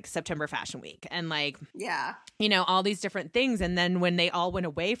school was like September Fashion Week and like, you know, all these different things. And then when they all went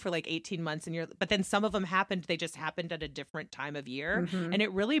away for like 18 months but then some of them they just happened at a different time of year. And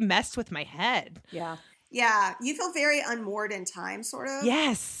it really messed with my head. Yeah. Yeah. You feel very unmoored in time, sort of.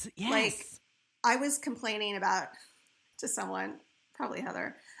 Yes. Like I was complaining to someone, probably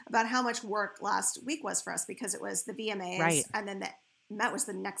Heather, about how much work last week was for us because it was the VMAs and then the Met was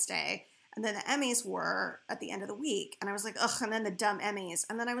the next day. And then the Emmys were at the end of the week. And I was like, ugh, and then the dumb Emmys.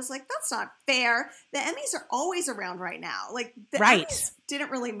 And then I was like, that's not fair. The Emmys are always around right now. Like, the Emmys didn't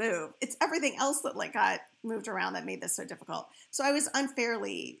really move. It's everything else that, like, got moved around that made this so difficult. So I was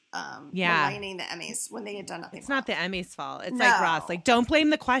unfairly maligning the Emmys when they had done nothing It's not the Emmys' fault. It's like, Ross, like, don't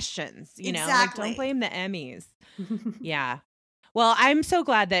blame the questions, you know? Like, don't blame the Emmys. Yeah. Well, I'm so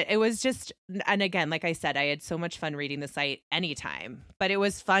glad that it was just, and again, like I said, I had so much fun reading the site anytime, but it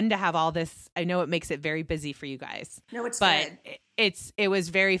was fun to have all this. I know it makes it very busy for you guys. No, it's but good. It was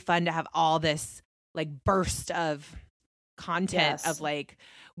very fun to have all this like burst of content of like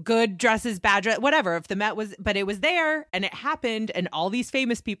good dresses, bad dress, whatever. If the Met but it was there and it happened and all these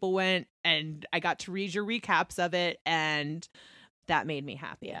famous people went and I got to read your recaps of it and that made me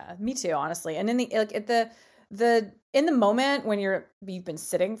happy. Yeah, me too, honestly. And in the moment when you've been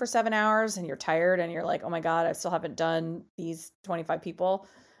sitting for 7 hours and you're tired and you're like, oh my God, I still haven't done these 25 people.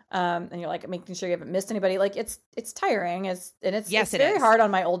 And you're like making sure you haven't missed anybody. Like it's tiring. It's very hard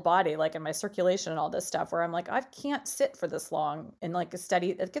on my old body, like in my circulation and all this stuff where I'm like, I can't sit for this long in like a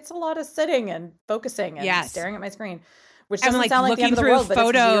steady, it gets a lot of sitting and focusing and staring at my screen, which doesn't sound like the end of the world, but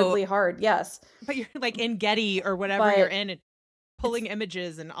it's weirdly hard. Yes. But you're like in Getty or whatever you're in and pulling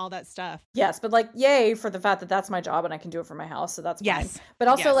images and all that stuff. Yes, but like, yay for the fact that that's my job and I can do it from my house, so that's fine. But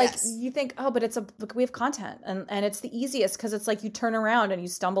also, you think, oh, but we have content, and it's the easiest because it's like you turn around and you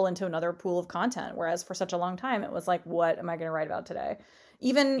stumble into another pool of content. Whereas for such a long time, it was like, what am I going to write about today?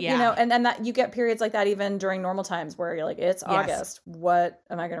 Even you know, and then that you get periods like that even during normal times where you're like, it's August. What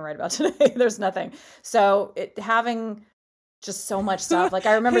am I going to write about today? There's nothing. So having just so much stuff. Like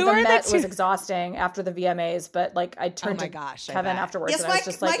I remember the Met was exhausting after the VMAs, but like I turned to Kevin afterwards and I was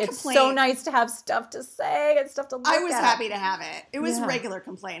just like, it's so nice to have stuff to say and stuff to look at. I was happy to have it. It was regular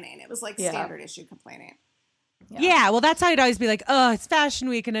complaining. It was like standard issue complaining. Yeah, well, that's how I'd always be like, oh, it's Fashion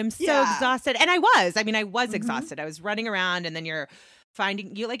Week and I'm so exhausted. And I was exhausted. I was running around and then you're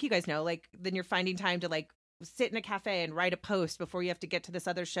finding, like you guys know, like then you're finding time to like sit in a cafe and write a post before you have to get to this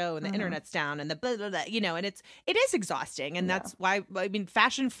other show and the internet's down and the blah, blah, blah, you know, and it is exhausting. And that's why, I mean,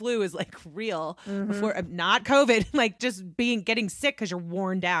 fashion flu is like real before, not COVID, like just getting sick because you're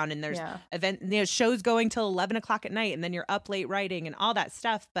worn down and there's shows going till 11 o'clock at night and then you're up late writing and all that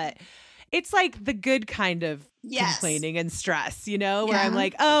stuff. But it's like the good kind of complaining and stress, you know, where I'm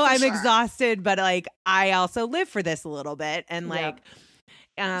like, oh, I'm exhausted, but like I also live for this a little bit. And like,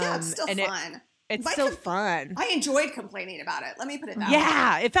 Yeah, it's still fun. It's still fun. I enjoyed complaining about it. Let me put it that way.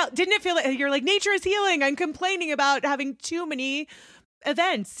 Yeah, didn't it feel like you're like, nature is healing? I'm complaining about having too many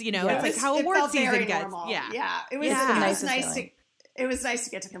events. You know, it's like how award season gets. Normal. Yeah. It was nice to. It was nice to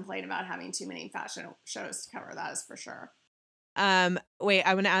get to complain about having too many fashion shows to cover. That is for sure. Wait,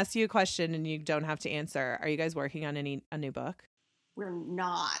 I'm going to ask you a question, and you don't have to answer. Are you guys working on a new book? We're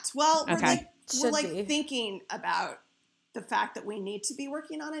not. Well, okay. we're thinking about the fact that we need to be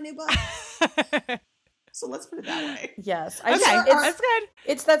working on a new book. So let's put it that way. Yes. That's good.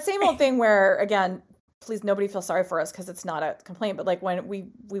 It's that same old thing where, again, please nobody feel sorry for us because it's not a complaint, but like when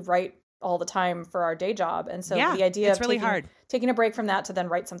we write all the time for our day job. And so the idea of really taking a break from that to then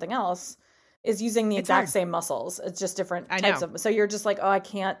write something else is using the exact same muscles. It's just different types of. So you're just like, oh, I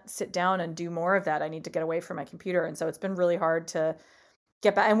can't sit down and do more of that. I need to get away from my computer. And so it's been really hard to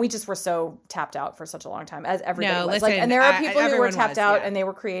get back. And we just were so tapped out for such a long time, as everybody was. Listen, and there are people who were tapped out and they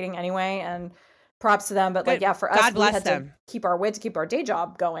were creating anyway. And props to them. But for us, we had to keep our wit to keep our day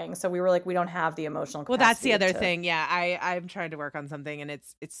job going. So we were like, we don't have the emotional capacity. Well, that's the other thing. Yeah. I'm trying to work on something, and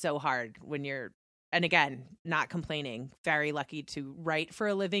it's so hard when you're, and again, not complaining, very lucky to write for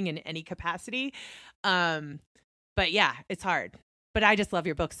a living in any capacity. But yeah, it's hard. But I just love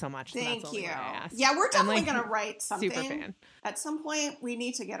your book so much. Thank you. Yeah, we're definitely going to write something. Super fan. At some point, we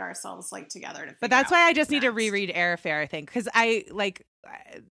need to get ourselves together. But that's why I just need to reread Airfare, I think. Because I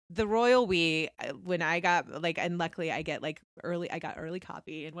the Royal We, when I got and luckily I got early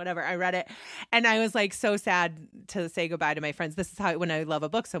copy and whatever. I read it and I was so sad to say goodbye to my friends. This is how, when I love a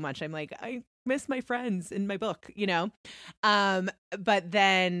book so much, I'm like, I miss my friends in my book, you know? But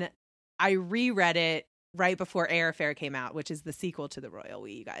then I reread it right before Airfare came out, which is the sequel to the Royal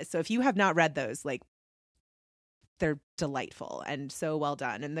We, you guys. So if you have not read those, they're delightful and so well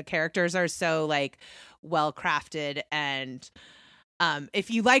done. And the characters are so well crafted. And if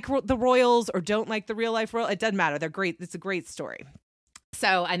you like the royals or don't like the real life royal, it doesn't matter. They're great. It's a great story.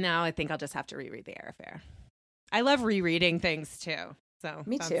 So now I think I'll just have to reread the Airfare. I love rereading things too. So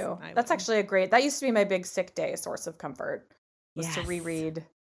me too. That's actually that used to be my big sick day source of comfort, was to reread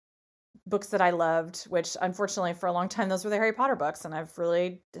books that I loved, which unfortunately for a long time those were the Harry Potter books, and I've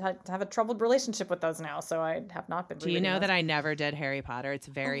really have a troubled relationship with those now, so I have not been reading. Do you know that I never did Harry Potter? It's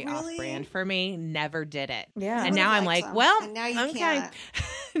very off-brand for me. Never did it. Yeah. And now I'm like, them. well, and now you okay. Can't.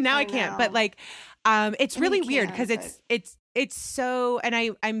 Now I can't. But it's really weird because it's so,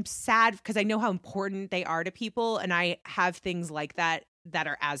 and I'm sad because I know how important they are to people, and I have things like that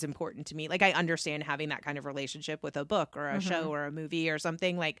are as important to me. I understand having that kind of relationship with a book or a show or a movie or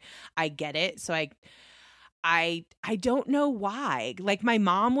something. I get it. So I don't know why. My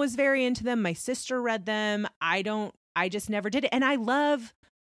mom was very into them. My sister read them. I just never did it. And I love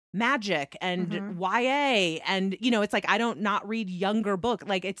magic and YA, and it's I don't not read younger book.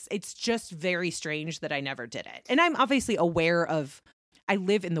 It's just very strange that I never did it. And I'm obviously aware of, I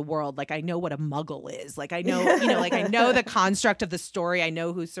live in the world. I know what a muggle is. I know, I know the construct of the story. I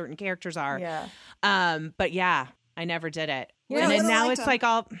know who certain characters are. Yeah. But yeah, I never did it. Yeah, and then now it's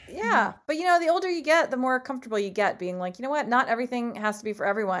all. Yeah. But the older you get, the more comfortable you get being you know what? Not everything has to be for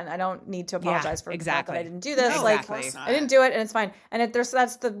everyone. I don't need to apologize for the fact that I didn't do this. No, exactly. I didn't do it and it's fine. And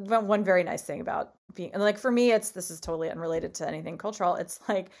that's the one very nice thing about being, and for me, this is totally unrelated to anything cultural. It's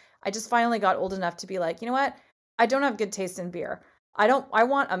I just finally got old enough to be you know what? I don't have good taste in beer. I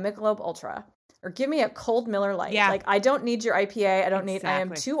want a Michelob Ultra, or give me a cold Miller Lite. Yeah. I don't need your IPA. I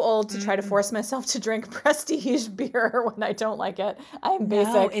am too old to try to force myself to drink prestige beer when I don't like it. I'm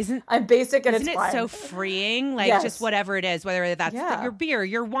basic. I'm basic and it's fine. Isn't it so freeing? Just whatever it is, whether that's your beer,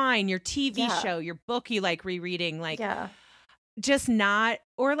 your wine, your TV show, your book you like rereading, just not,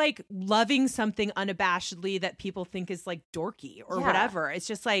 or loving something unabashedly that people think is dorky or whatever. It's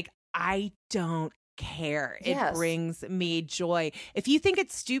just I don't care. It brings me joy. If you think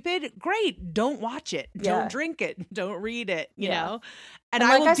it's stupid, great. Don't watch it. Don't drink it. Don't read it. You know. And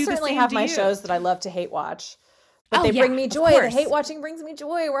I certainly have my shows that I love to hate watch, but they bring me joy. The hate watching brings me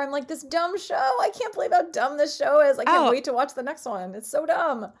joy. Where I'm this dumb show. I can't believe how dumb this show is. I can't wait to watch the next one. It's so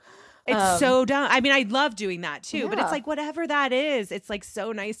dumb. It's so dumb. I mean, I love doing that too. But it's whatever that is. It's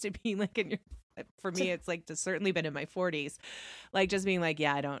so nice to be in your. For me, it's to certainly been in my 40s, just being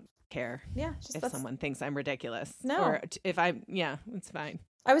yeah, I don't care. Yeah, if someone thinks I'm ridiculous. No, or if I'm, it's fine.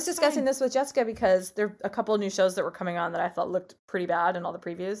 I was discussing this with Jessica because there are a couple of new shows that were coming on that I thought looked pretty bad in all the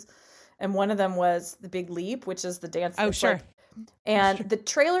previews, and one of them was The Big Leap, which is the dance. Oh, sure. And the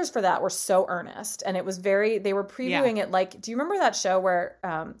trailers for that were so earnest, and it was they were previewing it like, do you remember that show where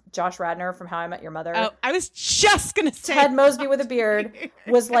Josh Radnor from How I Met Your Mother? Oh, I was just going to say. Ted Mosby with a beard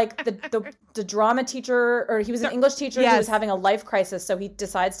was like the drama teacher, or he was an English teacher who was having a life crisis. So he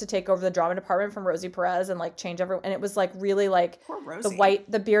decides to take over the drama department from Rosie Perez and like change everyone. And it was like really like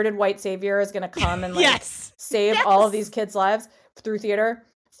the bearded white savior is going to come and like save all of these kids' lives through theater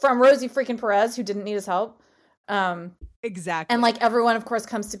from Rosie freaking Perez, who didn't need his help. Exactly. And like everyone, of course,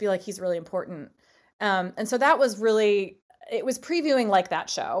 comes to be like, he's really important. And so that was really, it was previewing like that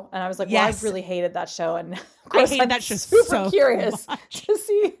show. And I was like, well, I really hated that show. And of course, I hated that show super curious to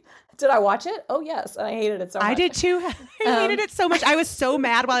see, did I watch it? Oh, yes. And I hated it so much. I did too. I hated it so much. I was so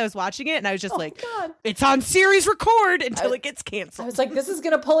mad while I was watching it. And I was just it's on series record until it gets canceled. I was like, this is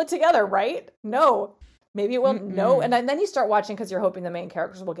going to pull it together, right? No. Maybe it will. Mm-mm. No. And then you start watching because you're hoping the main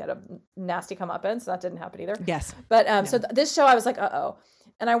characters will get a nasty comeuppance. So that didn't happen either. Yes. But so this show, I was like, uh-oh.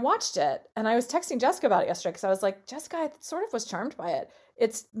 And I watched it. And I was texting Jessica about it yesterday because I was like, Jessica, I sort of was charmed by it.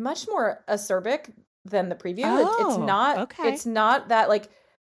 It's much more acerbic than the preview. It's not. Okay. It's not that like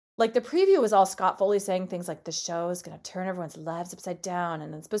the preview was all Scott Foley saying things like the show is going to turn everyone's lives upside down.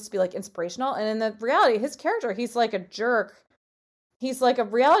 And it's supposed to be like inspirational. And in the reality, his character, he's like a jerk. He's like a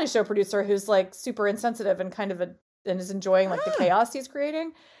reality show producer who's like super insensitive and kind of and is enjoying like the chaos he's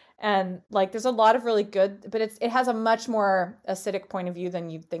creating. And like, there's a lot of really good, but it has a much more acidic point of view than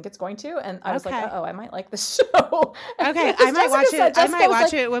you'd think it's going to. And I was like, oh, I might like this show. Okay. I might watch it. I might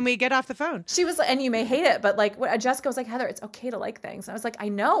watch it when we get off the phone. She was like, and you may hate it, but like Jessica was like, Heather, it's okay to like things. And I was like, I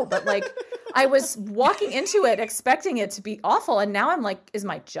know, but like I was walking into it expecting it to be awful. And now I'm like, is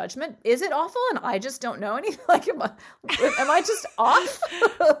my judgment, is it awful? And I just don't know anything. Like, am I just off?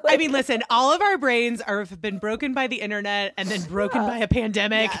 I mean, listen, all of our brains have been broken by the internet and then broken by a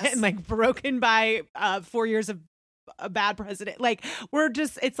pandemic. Yes. And like broken by 4 years of a bad president. Like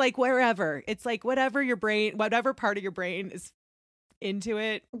it's like wherever. It's like whatever part of your brain is into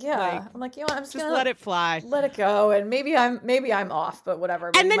it. Yeah. Like, I'm like, I'm just gonna let it fly. Let it go. And maybe I'm off, but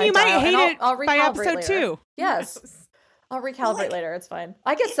whatever. Maybe and then you might hate it I'll by episode later. 2. Yes. I'll recalibrate later. It's fine.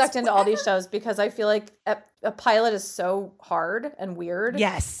 I get sucked into all these shows because I feel like a pilot is so hard and weird.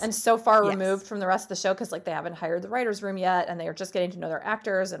 Yes. And so far removed from the rest of the show because like they haven't hired the writer's room yet and they are just getting to know their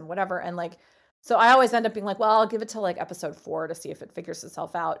actors and whatever. And like, so I always end up being like, well, I'll give it till like episode 4 to see if it figures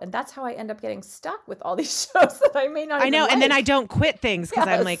itself out. And that's how I end up getting stuck with all these shows that I may not I know. like. And then I don't quit things because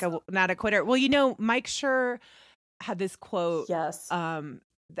I'm like not a quitter. Well, Mike Schur had this quote. Yes.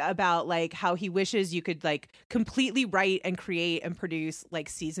 About like how he wishes you could like completely write and create and produce like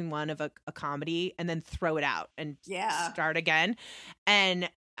season 1 of a comedy and then throw it out and start again. And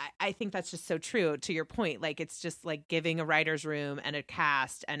I think that's just so true to your point. Like, it's just like giving a writer's room and a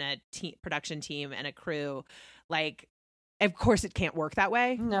cast and a production team and a crew. Like, of course it can't work that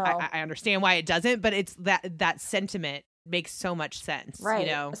way. No, I understand why it doesn't, but it's that sentiment makes so much sense, right?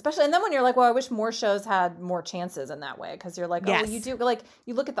 Especially, and then when you're like, well, I wish more shows had more chances in that way, because you're like, oh, well, you do, like,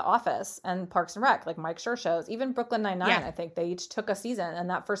 you look at The Office and Parks and Rec, like Mike Schur shows, even Brooklyn Nine-Nine. I think they each took a season,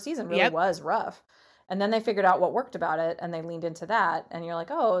 and that first season really was rough, and then they figured out what worked about it, and they leaned into that, and you're like,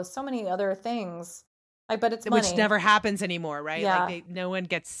 oh, so many other things, but it's money, which never happens anymore, right? Yeah. Like no one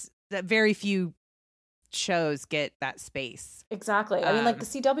gets that. Very few shows get that space. Exactly. I mean, like the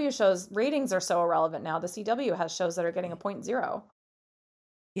CW shows, ratings are so irrelevant now. The CW has shows that are getting a 0.0.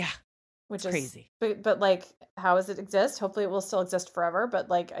 Yeah. Which is crazy. But like, how does it exist? Hopefully it will still exist forever. But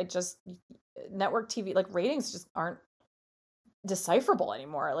like, network TV, like ratings just aren't decipherable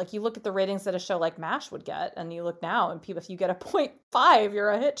anymore. Like, you look at the ratings that a show like MASH would get, and you look now, and people, if you get a 0.5,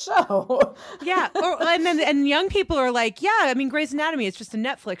 you're a hit show. Yeah. And young people are like, yeah, I mean, Grey's Anatomy, it's just a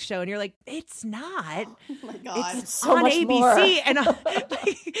Netflix show, and you're like, it's not. Oh my God. It's so on much ABC more. And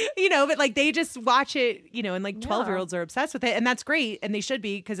like, but like they just watch it, and like 12-year-olds are obsessed with it, and that's great, and they should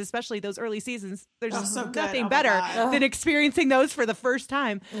be, because especially those early seasons, there's nothing better than experiencing those for the first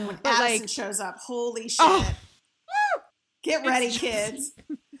time. When Addison shows up, holy shit. Get ready, kids.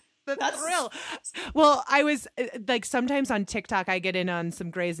 That's real. Well, I was like, sometimes on TikTok, I get in on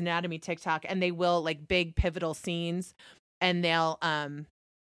some Grey's Anatomy TikTok, and they will like big pivotal scenes, and they'll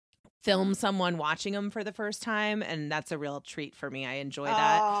film someone watching them for the first time, and that's a real treat for me. I enjoy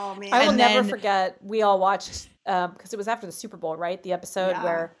that. Oh man, I will never forget. We all watched because it was after the Super Bowl, right? The episode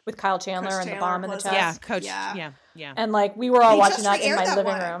where with Kyle Chandler and the bomb in the chest. Yeah, Coach. Yeah. And like, we were all watching that in my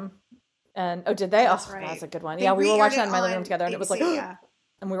living room. And did they? That's right. That's a good one. Yeah, we were watching that in my living room together, and it was like,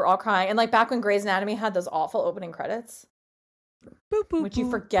 and we were all crying. And like, back when Grey's Anatomy had those awful opening credits, Boop, boop, Would you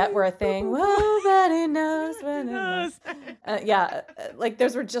boop, forget boop, we're a thing? boop, boop, Nobody knows when it knows. knows. Like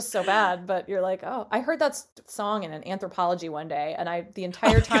those were just so bad. But you're like, oh, I heard that song in an Anthropology one day, and the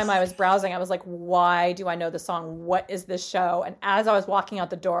entire time I was browsing, I was like, why do I know the song? What is this show? And as I was walking out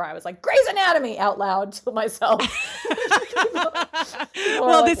the door, I was like, Grey's Anatomy out loud to myself.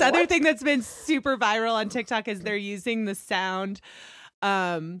 Well, this other thing that's been super viral on TikTok is they're using the sound.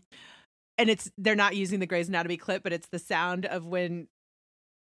 And they're not using the Grey's Anatomy clip, but it's the sound of when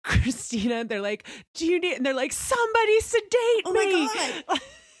Christina, they're like, do you need, and they're like, somebody sedate me. Oh my God.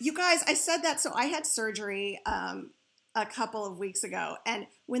 You guys, I said that. So I had surgery a couple of weeks ago. And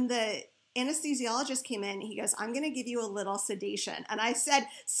when the anesthesiologist came in, he goes, I'm going to give you a little sedation. And I said,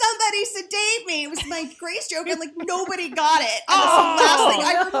 somebody sedate me. It was my Grace joke. And like, nobody got it. And it's the last thing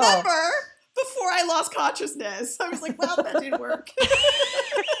I remember before I lost consciousness. I was like, well, that didn't work.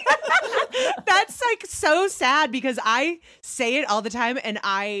 That's like so sad because I say it all the time and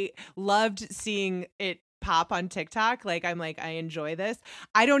I loved seeing it pop on TikTok. Like, I'm like, I enjoy this.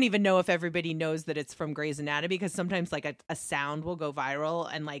 I don't even know if everybody knows that it's from Grey's Anatomy because sometimes like a sound will go viral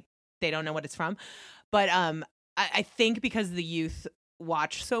and like they don't know what it's from. But I think because the youth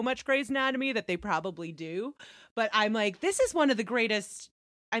watch so much Grey's Anatomy that they probably do. But I'm like, this is one of the greatest.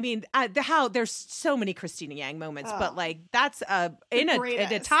 I mean, there's so many Christina Yang moments, but like that's in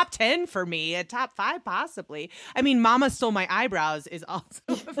a top 10 for me, a top 5 possibly. I mean, Mama Stole My Eyebrows is also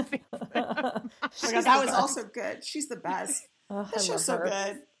a favorite. Oh my God, that was also good. She's the best. That show's so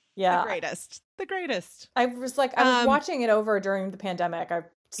good. Yeah, the greatest. I was watching it over during the pandemic. I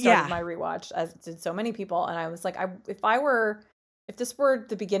started my rewatch, as did so many people, and I was like, if this were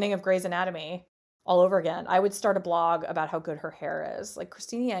the beginning of Grey's Anatomy all over again, I would start a blog about how good her hair is. Like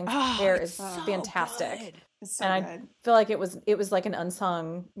Christina Yang's hair is fantastic. Good. It's so and good. I feel like it was like an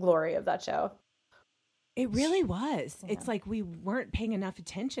unsung glory of that show. It really was. Yeah. It's like we weren't paying enough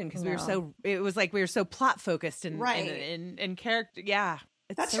attention because we were so plot focused and character. Yeah.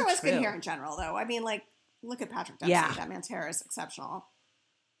 That show has good hair in general though. I mean, like, look at Patrick Dempsey. Yeah. That man's hair is exceptional.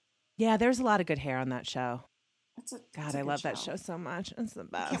 Yeah, there's a lot of good hair on that show. God, I love that show so much. It's the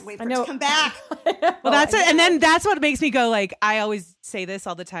best. I can't wait for it to come back. Well, that's it. And then that's what makes me go, like, I always say this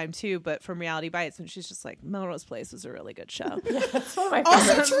all the time too, but from Reality Bites, and she's just like, Melrose Place was a really good show. Yeah, that's one of my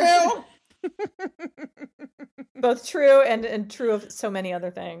favorites. Also true. Both true and true of so many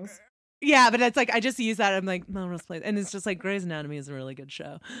other things. Yeah, but it's like I just use that. I'm like, Melrose Place, and it's just like Grey's Anatomy is a really good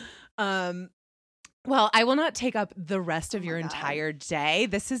show. Well, I will not take up the rest of your entire day.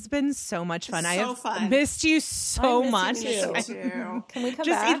 This has been so much fun. I have missed you so much. You too. Can we come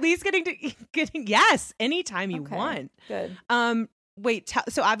just back? At least getting yes, anytime you want. Good. Wait,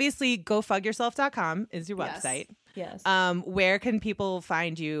 so obviously gofugyourself.com is your website. Yes. Where can people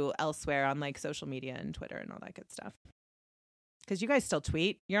find you elsewhere on like social media and Twitter and all that good stuff? Because you guys still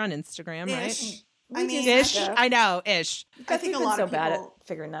tweet. You're on Instagram, right? I mean, ish. I know, ish. I think a lot of people bad at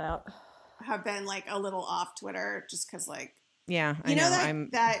figuring that out. Have been like a little off Twitter just because like I know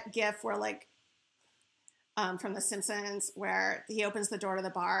that gif where like from The Simpsons where he opens the door to the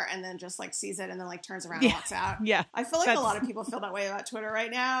bar and then just like sees it and then like turns around and walks out. Yeah, I feel like a lot of people feel that way about Twitter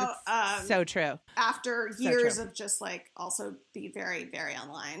right now. So true. After years of just like also be very, very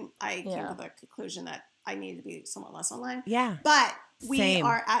online, I came to the conclusion that I needed to be somewhat less online. Yeah, but we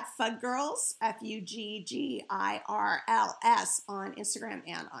are at Fug Girls, FUGGIRLS on Instagram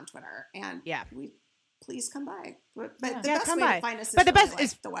and on Twitter. And please come by. But the best way to find us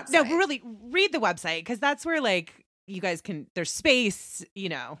is the website. No, really read the website because that's where like you guys can. There's space. You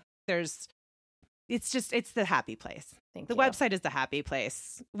know, it's the happy place. The website is the happy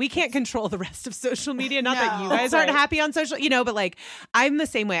place. We can't control the rest of social media. Not that you guys aren't happy on social. You know, but like I'm the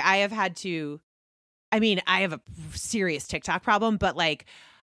same way. I have had to. I mean, I have a serious TikTok problem, but like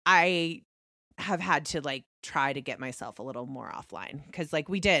I have had to like try to get myself a little more offline because like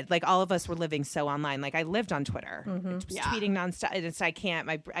we did, like all of us were living so online. Like I lived on Twitter, tweeting nonstop. It's I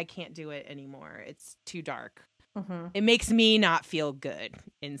can't do it anymore. It's too dark. Mm-hmm. It makes me not feel good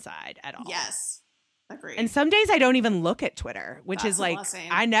inside at all. Yes, agreed. And some days I don't even look at Twitter, which is like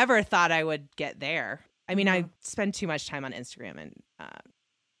I never thought I would get there. I mean, I spend too much time on Instagram and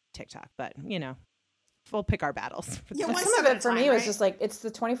TikTok, but you know. We'll pick our battles. Some of it for me was just like it's the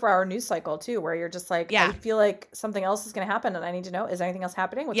 24-hour news cycle too, where you're just like, I feel like something else is going to happen, and I need to know: is anything else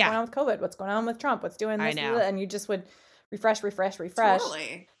happening? What's going on with COVID? What's going on with Trump? What's doing this? And you just would refresh,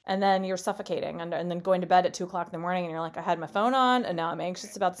 totally. And then you're suffocating, and then going to bed at 2:00 in the morning, and you're like, I had my phone on, and now I'm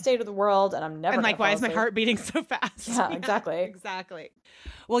anxious about the state of the world, and I'm never. And like, why is my heart beating so fast? Yeah, exactly. Exactly.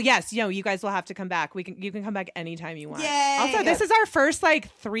 Well, yes, you guys will have to come back. You can come back anytime you want. Yay! Also, this is our first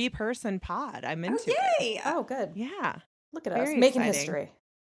like 3-person pod. I'm into it. Oh, good. Yeah. Look at us Very making exciting. history.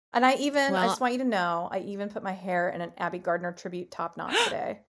 And I just want you to know, I even put my hair in an Abby Gardner tribute top knot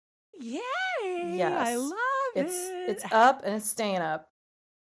today. Yay! Yes. I love it. It's up and it's staying up.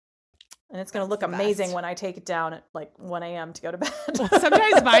 And it's going to look amazing best. when I take it down at like 1 a.m. to go to bed. Well,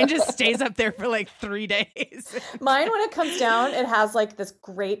 sometimes mine just stays up there for like 3 days. Mine, when it comes down, it has like this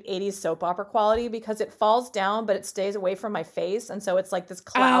great 80s soap opera quality because it falls down, but it stays away from my face. And so it's like this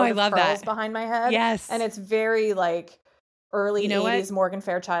cloud of curls behind my head. Yes. And it's very like early 80s Morgan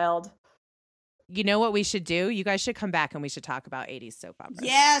Fairchild. You know what we should do? You guys should come back and we should talk about 80s soap operas.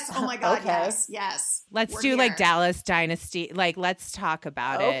 Yes. Oh my God. Okay. Yes. Let's do like Dallas Dynasty. Like, let's talk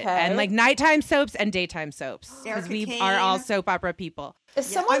about it. Okay. And like nighttime soaps and daytime soaps. Because we Kane. are all soap opera people. Is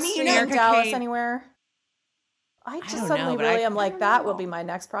someone streaming Dallas anywhere? I just suddenly really am like, that will be my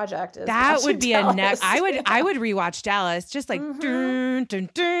next project. That would be a next. I would rewatch Dallas just like dun, dun,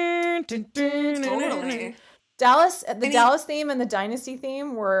 dun, dun, dun, Totally. Dallas theme and the Dynasty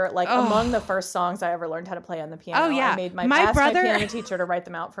theme were like among the first songs I ever learned how to play on the piano. Oh yeah, I made my piano teacher to write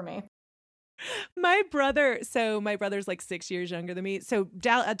them out for me. My brother's like 6 years younger than me. So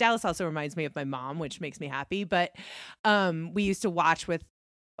Dallas also reminds me of my mom, which makes me happy. But we used to watch with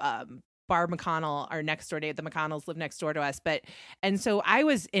Barb McConnell, our next door neighbor. The McConnells live next door to us. And so I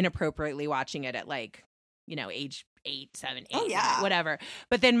was inappropriately watching it at like, age 8, 7, 8, whatever.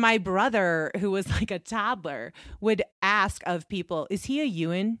 But then my brother, who was like a toddler, would ask of people, is he a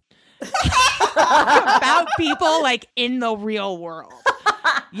Ewan? About people like in the real world.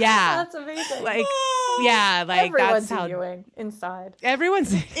 Yeah. That's amazing. Like, yeah, like everyone's that's how a Ewing inside.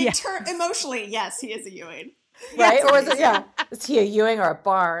 Everyone's Emotionally, yes, he is a Ewing. Right? Yes, or is he a Ewing or a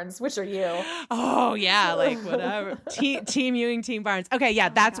Barnes? Which are you? Oh yeah, like whatever. Team Ewing, Team Barnes. Okay, yeah,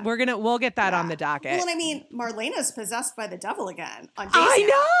 we'll get that on the docket. Well, and I mean, Marlena's possessed by the devil again on Jason. I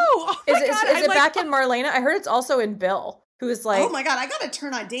know. Oh is it back in Marlena? I heard it's also in Bill, who's like, oh my God, I gotta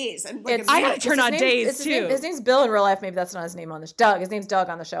turn on Days. And I gotta turn on Days too. His name's Bill in real life. Maybe that's not his name on the show. Doug. His name's Doug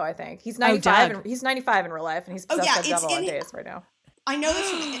on the show. I think he's 95. He's 95 in real life, and he's possessed by the devil on Days right now. I know this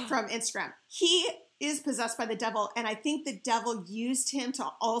from Instagram. He is possessed by the devil, and I think the devil used him to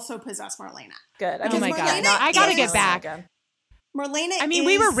also possess Marlena. Good. Oh my God. I gotta get back. Marlena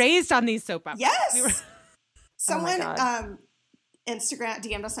we were raised on these soap operas. Yes. Someone DM'd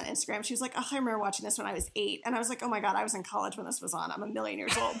us on Instagram. She was like, I remember watching this when I was 8. And I was like, oh my God, I was in college when this was on. I'm a million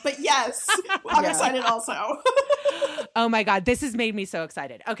years old. But yes, I'm excited also. Oh my God, this has made me so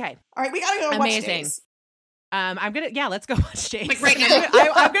excited. Okay. All right, we gotta go watch Days. Let's go watch Days. Like right now.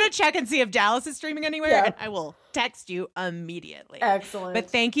 I'm gonna check and see if Dallas is streaming anywhere, and I will text you immediately. Excellent. But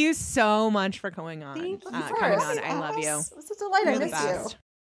thank you so much for coming on. Thank you coming on. I love you. It was a delight. I miss you.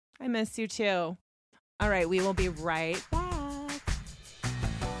 I miss you too. All right, we will be right back.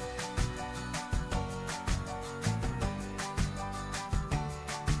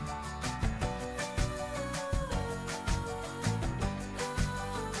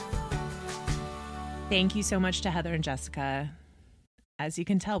 Thank you so much to Heather and Jessica. As you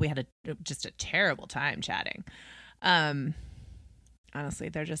can tell, we had just a terrible time chatting. Honestly,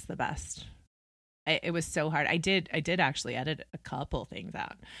 they're just the best. It was so hard. I did actually edit a couple things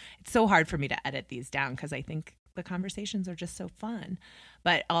out. It's so hard for me to edit these down because I think the conversations are just so fun.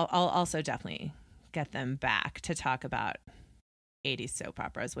 But I'll also definitely get them back to talk about 80s soap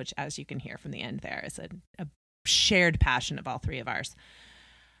operas, which, as you can hear from the end there, is a shared passion of all three of ours.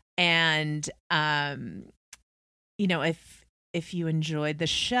 And, if you enjoyed the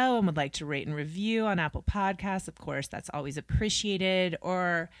show and would like to rate and review on Apple Podcasts, of course, that's always appreciated.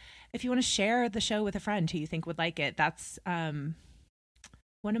 Or if you want to share the show with a friend who you think would like it, that's one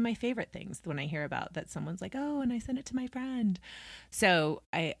of my favorite things when I hear about that someone's like, oh, and I sent it to my friend. So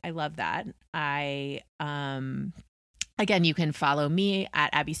I love that. Again, you can follow me at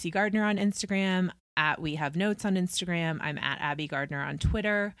Abby C. Gardner on Instagram, at We Have Notes on Instagram. I'm at Abby Gardner on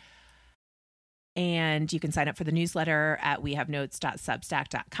Twitter. And you can sign up for the newsletter at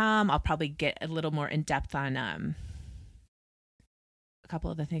wehavenotes.substack.com. I'll probably get a little more in depth on a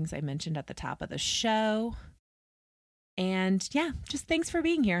couple of the things I mentioned at the top of the show. And yeah, just thanks for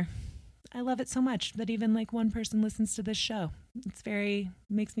being here. I love it so much that even like one person listens to this show.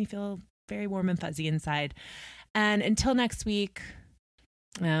 Makes me feel very warm and fuzzy inside. And until next week,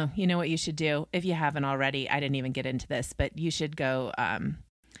 you know what you should do if you haven't already. I didn't even get into this, but you should go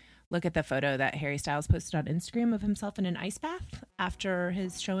look at the photo that Harry Styles posted on Instagram of himself in an ice bath after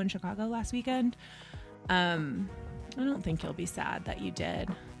his show in Chicago last weekend. I don't think you'll be sad that you did,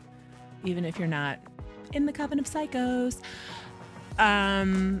 even if you're not in the coven of psychos.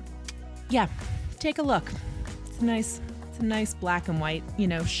 Yeah, take a look. It's a nice black and white,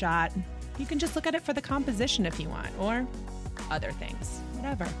 shot. You can just look at it for the composition if you want, or other things,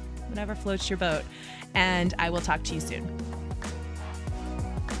 whatever floats your boat. And I will talk to you soon.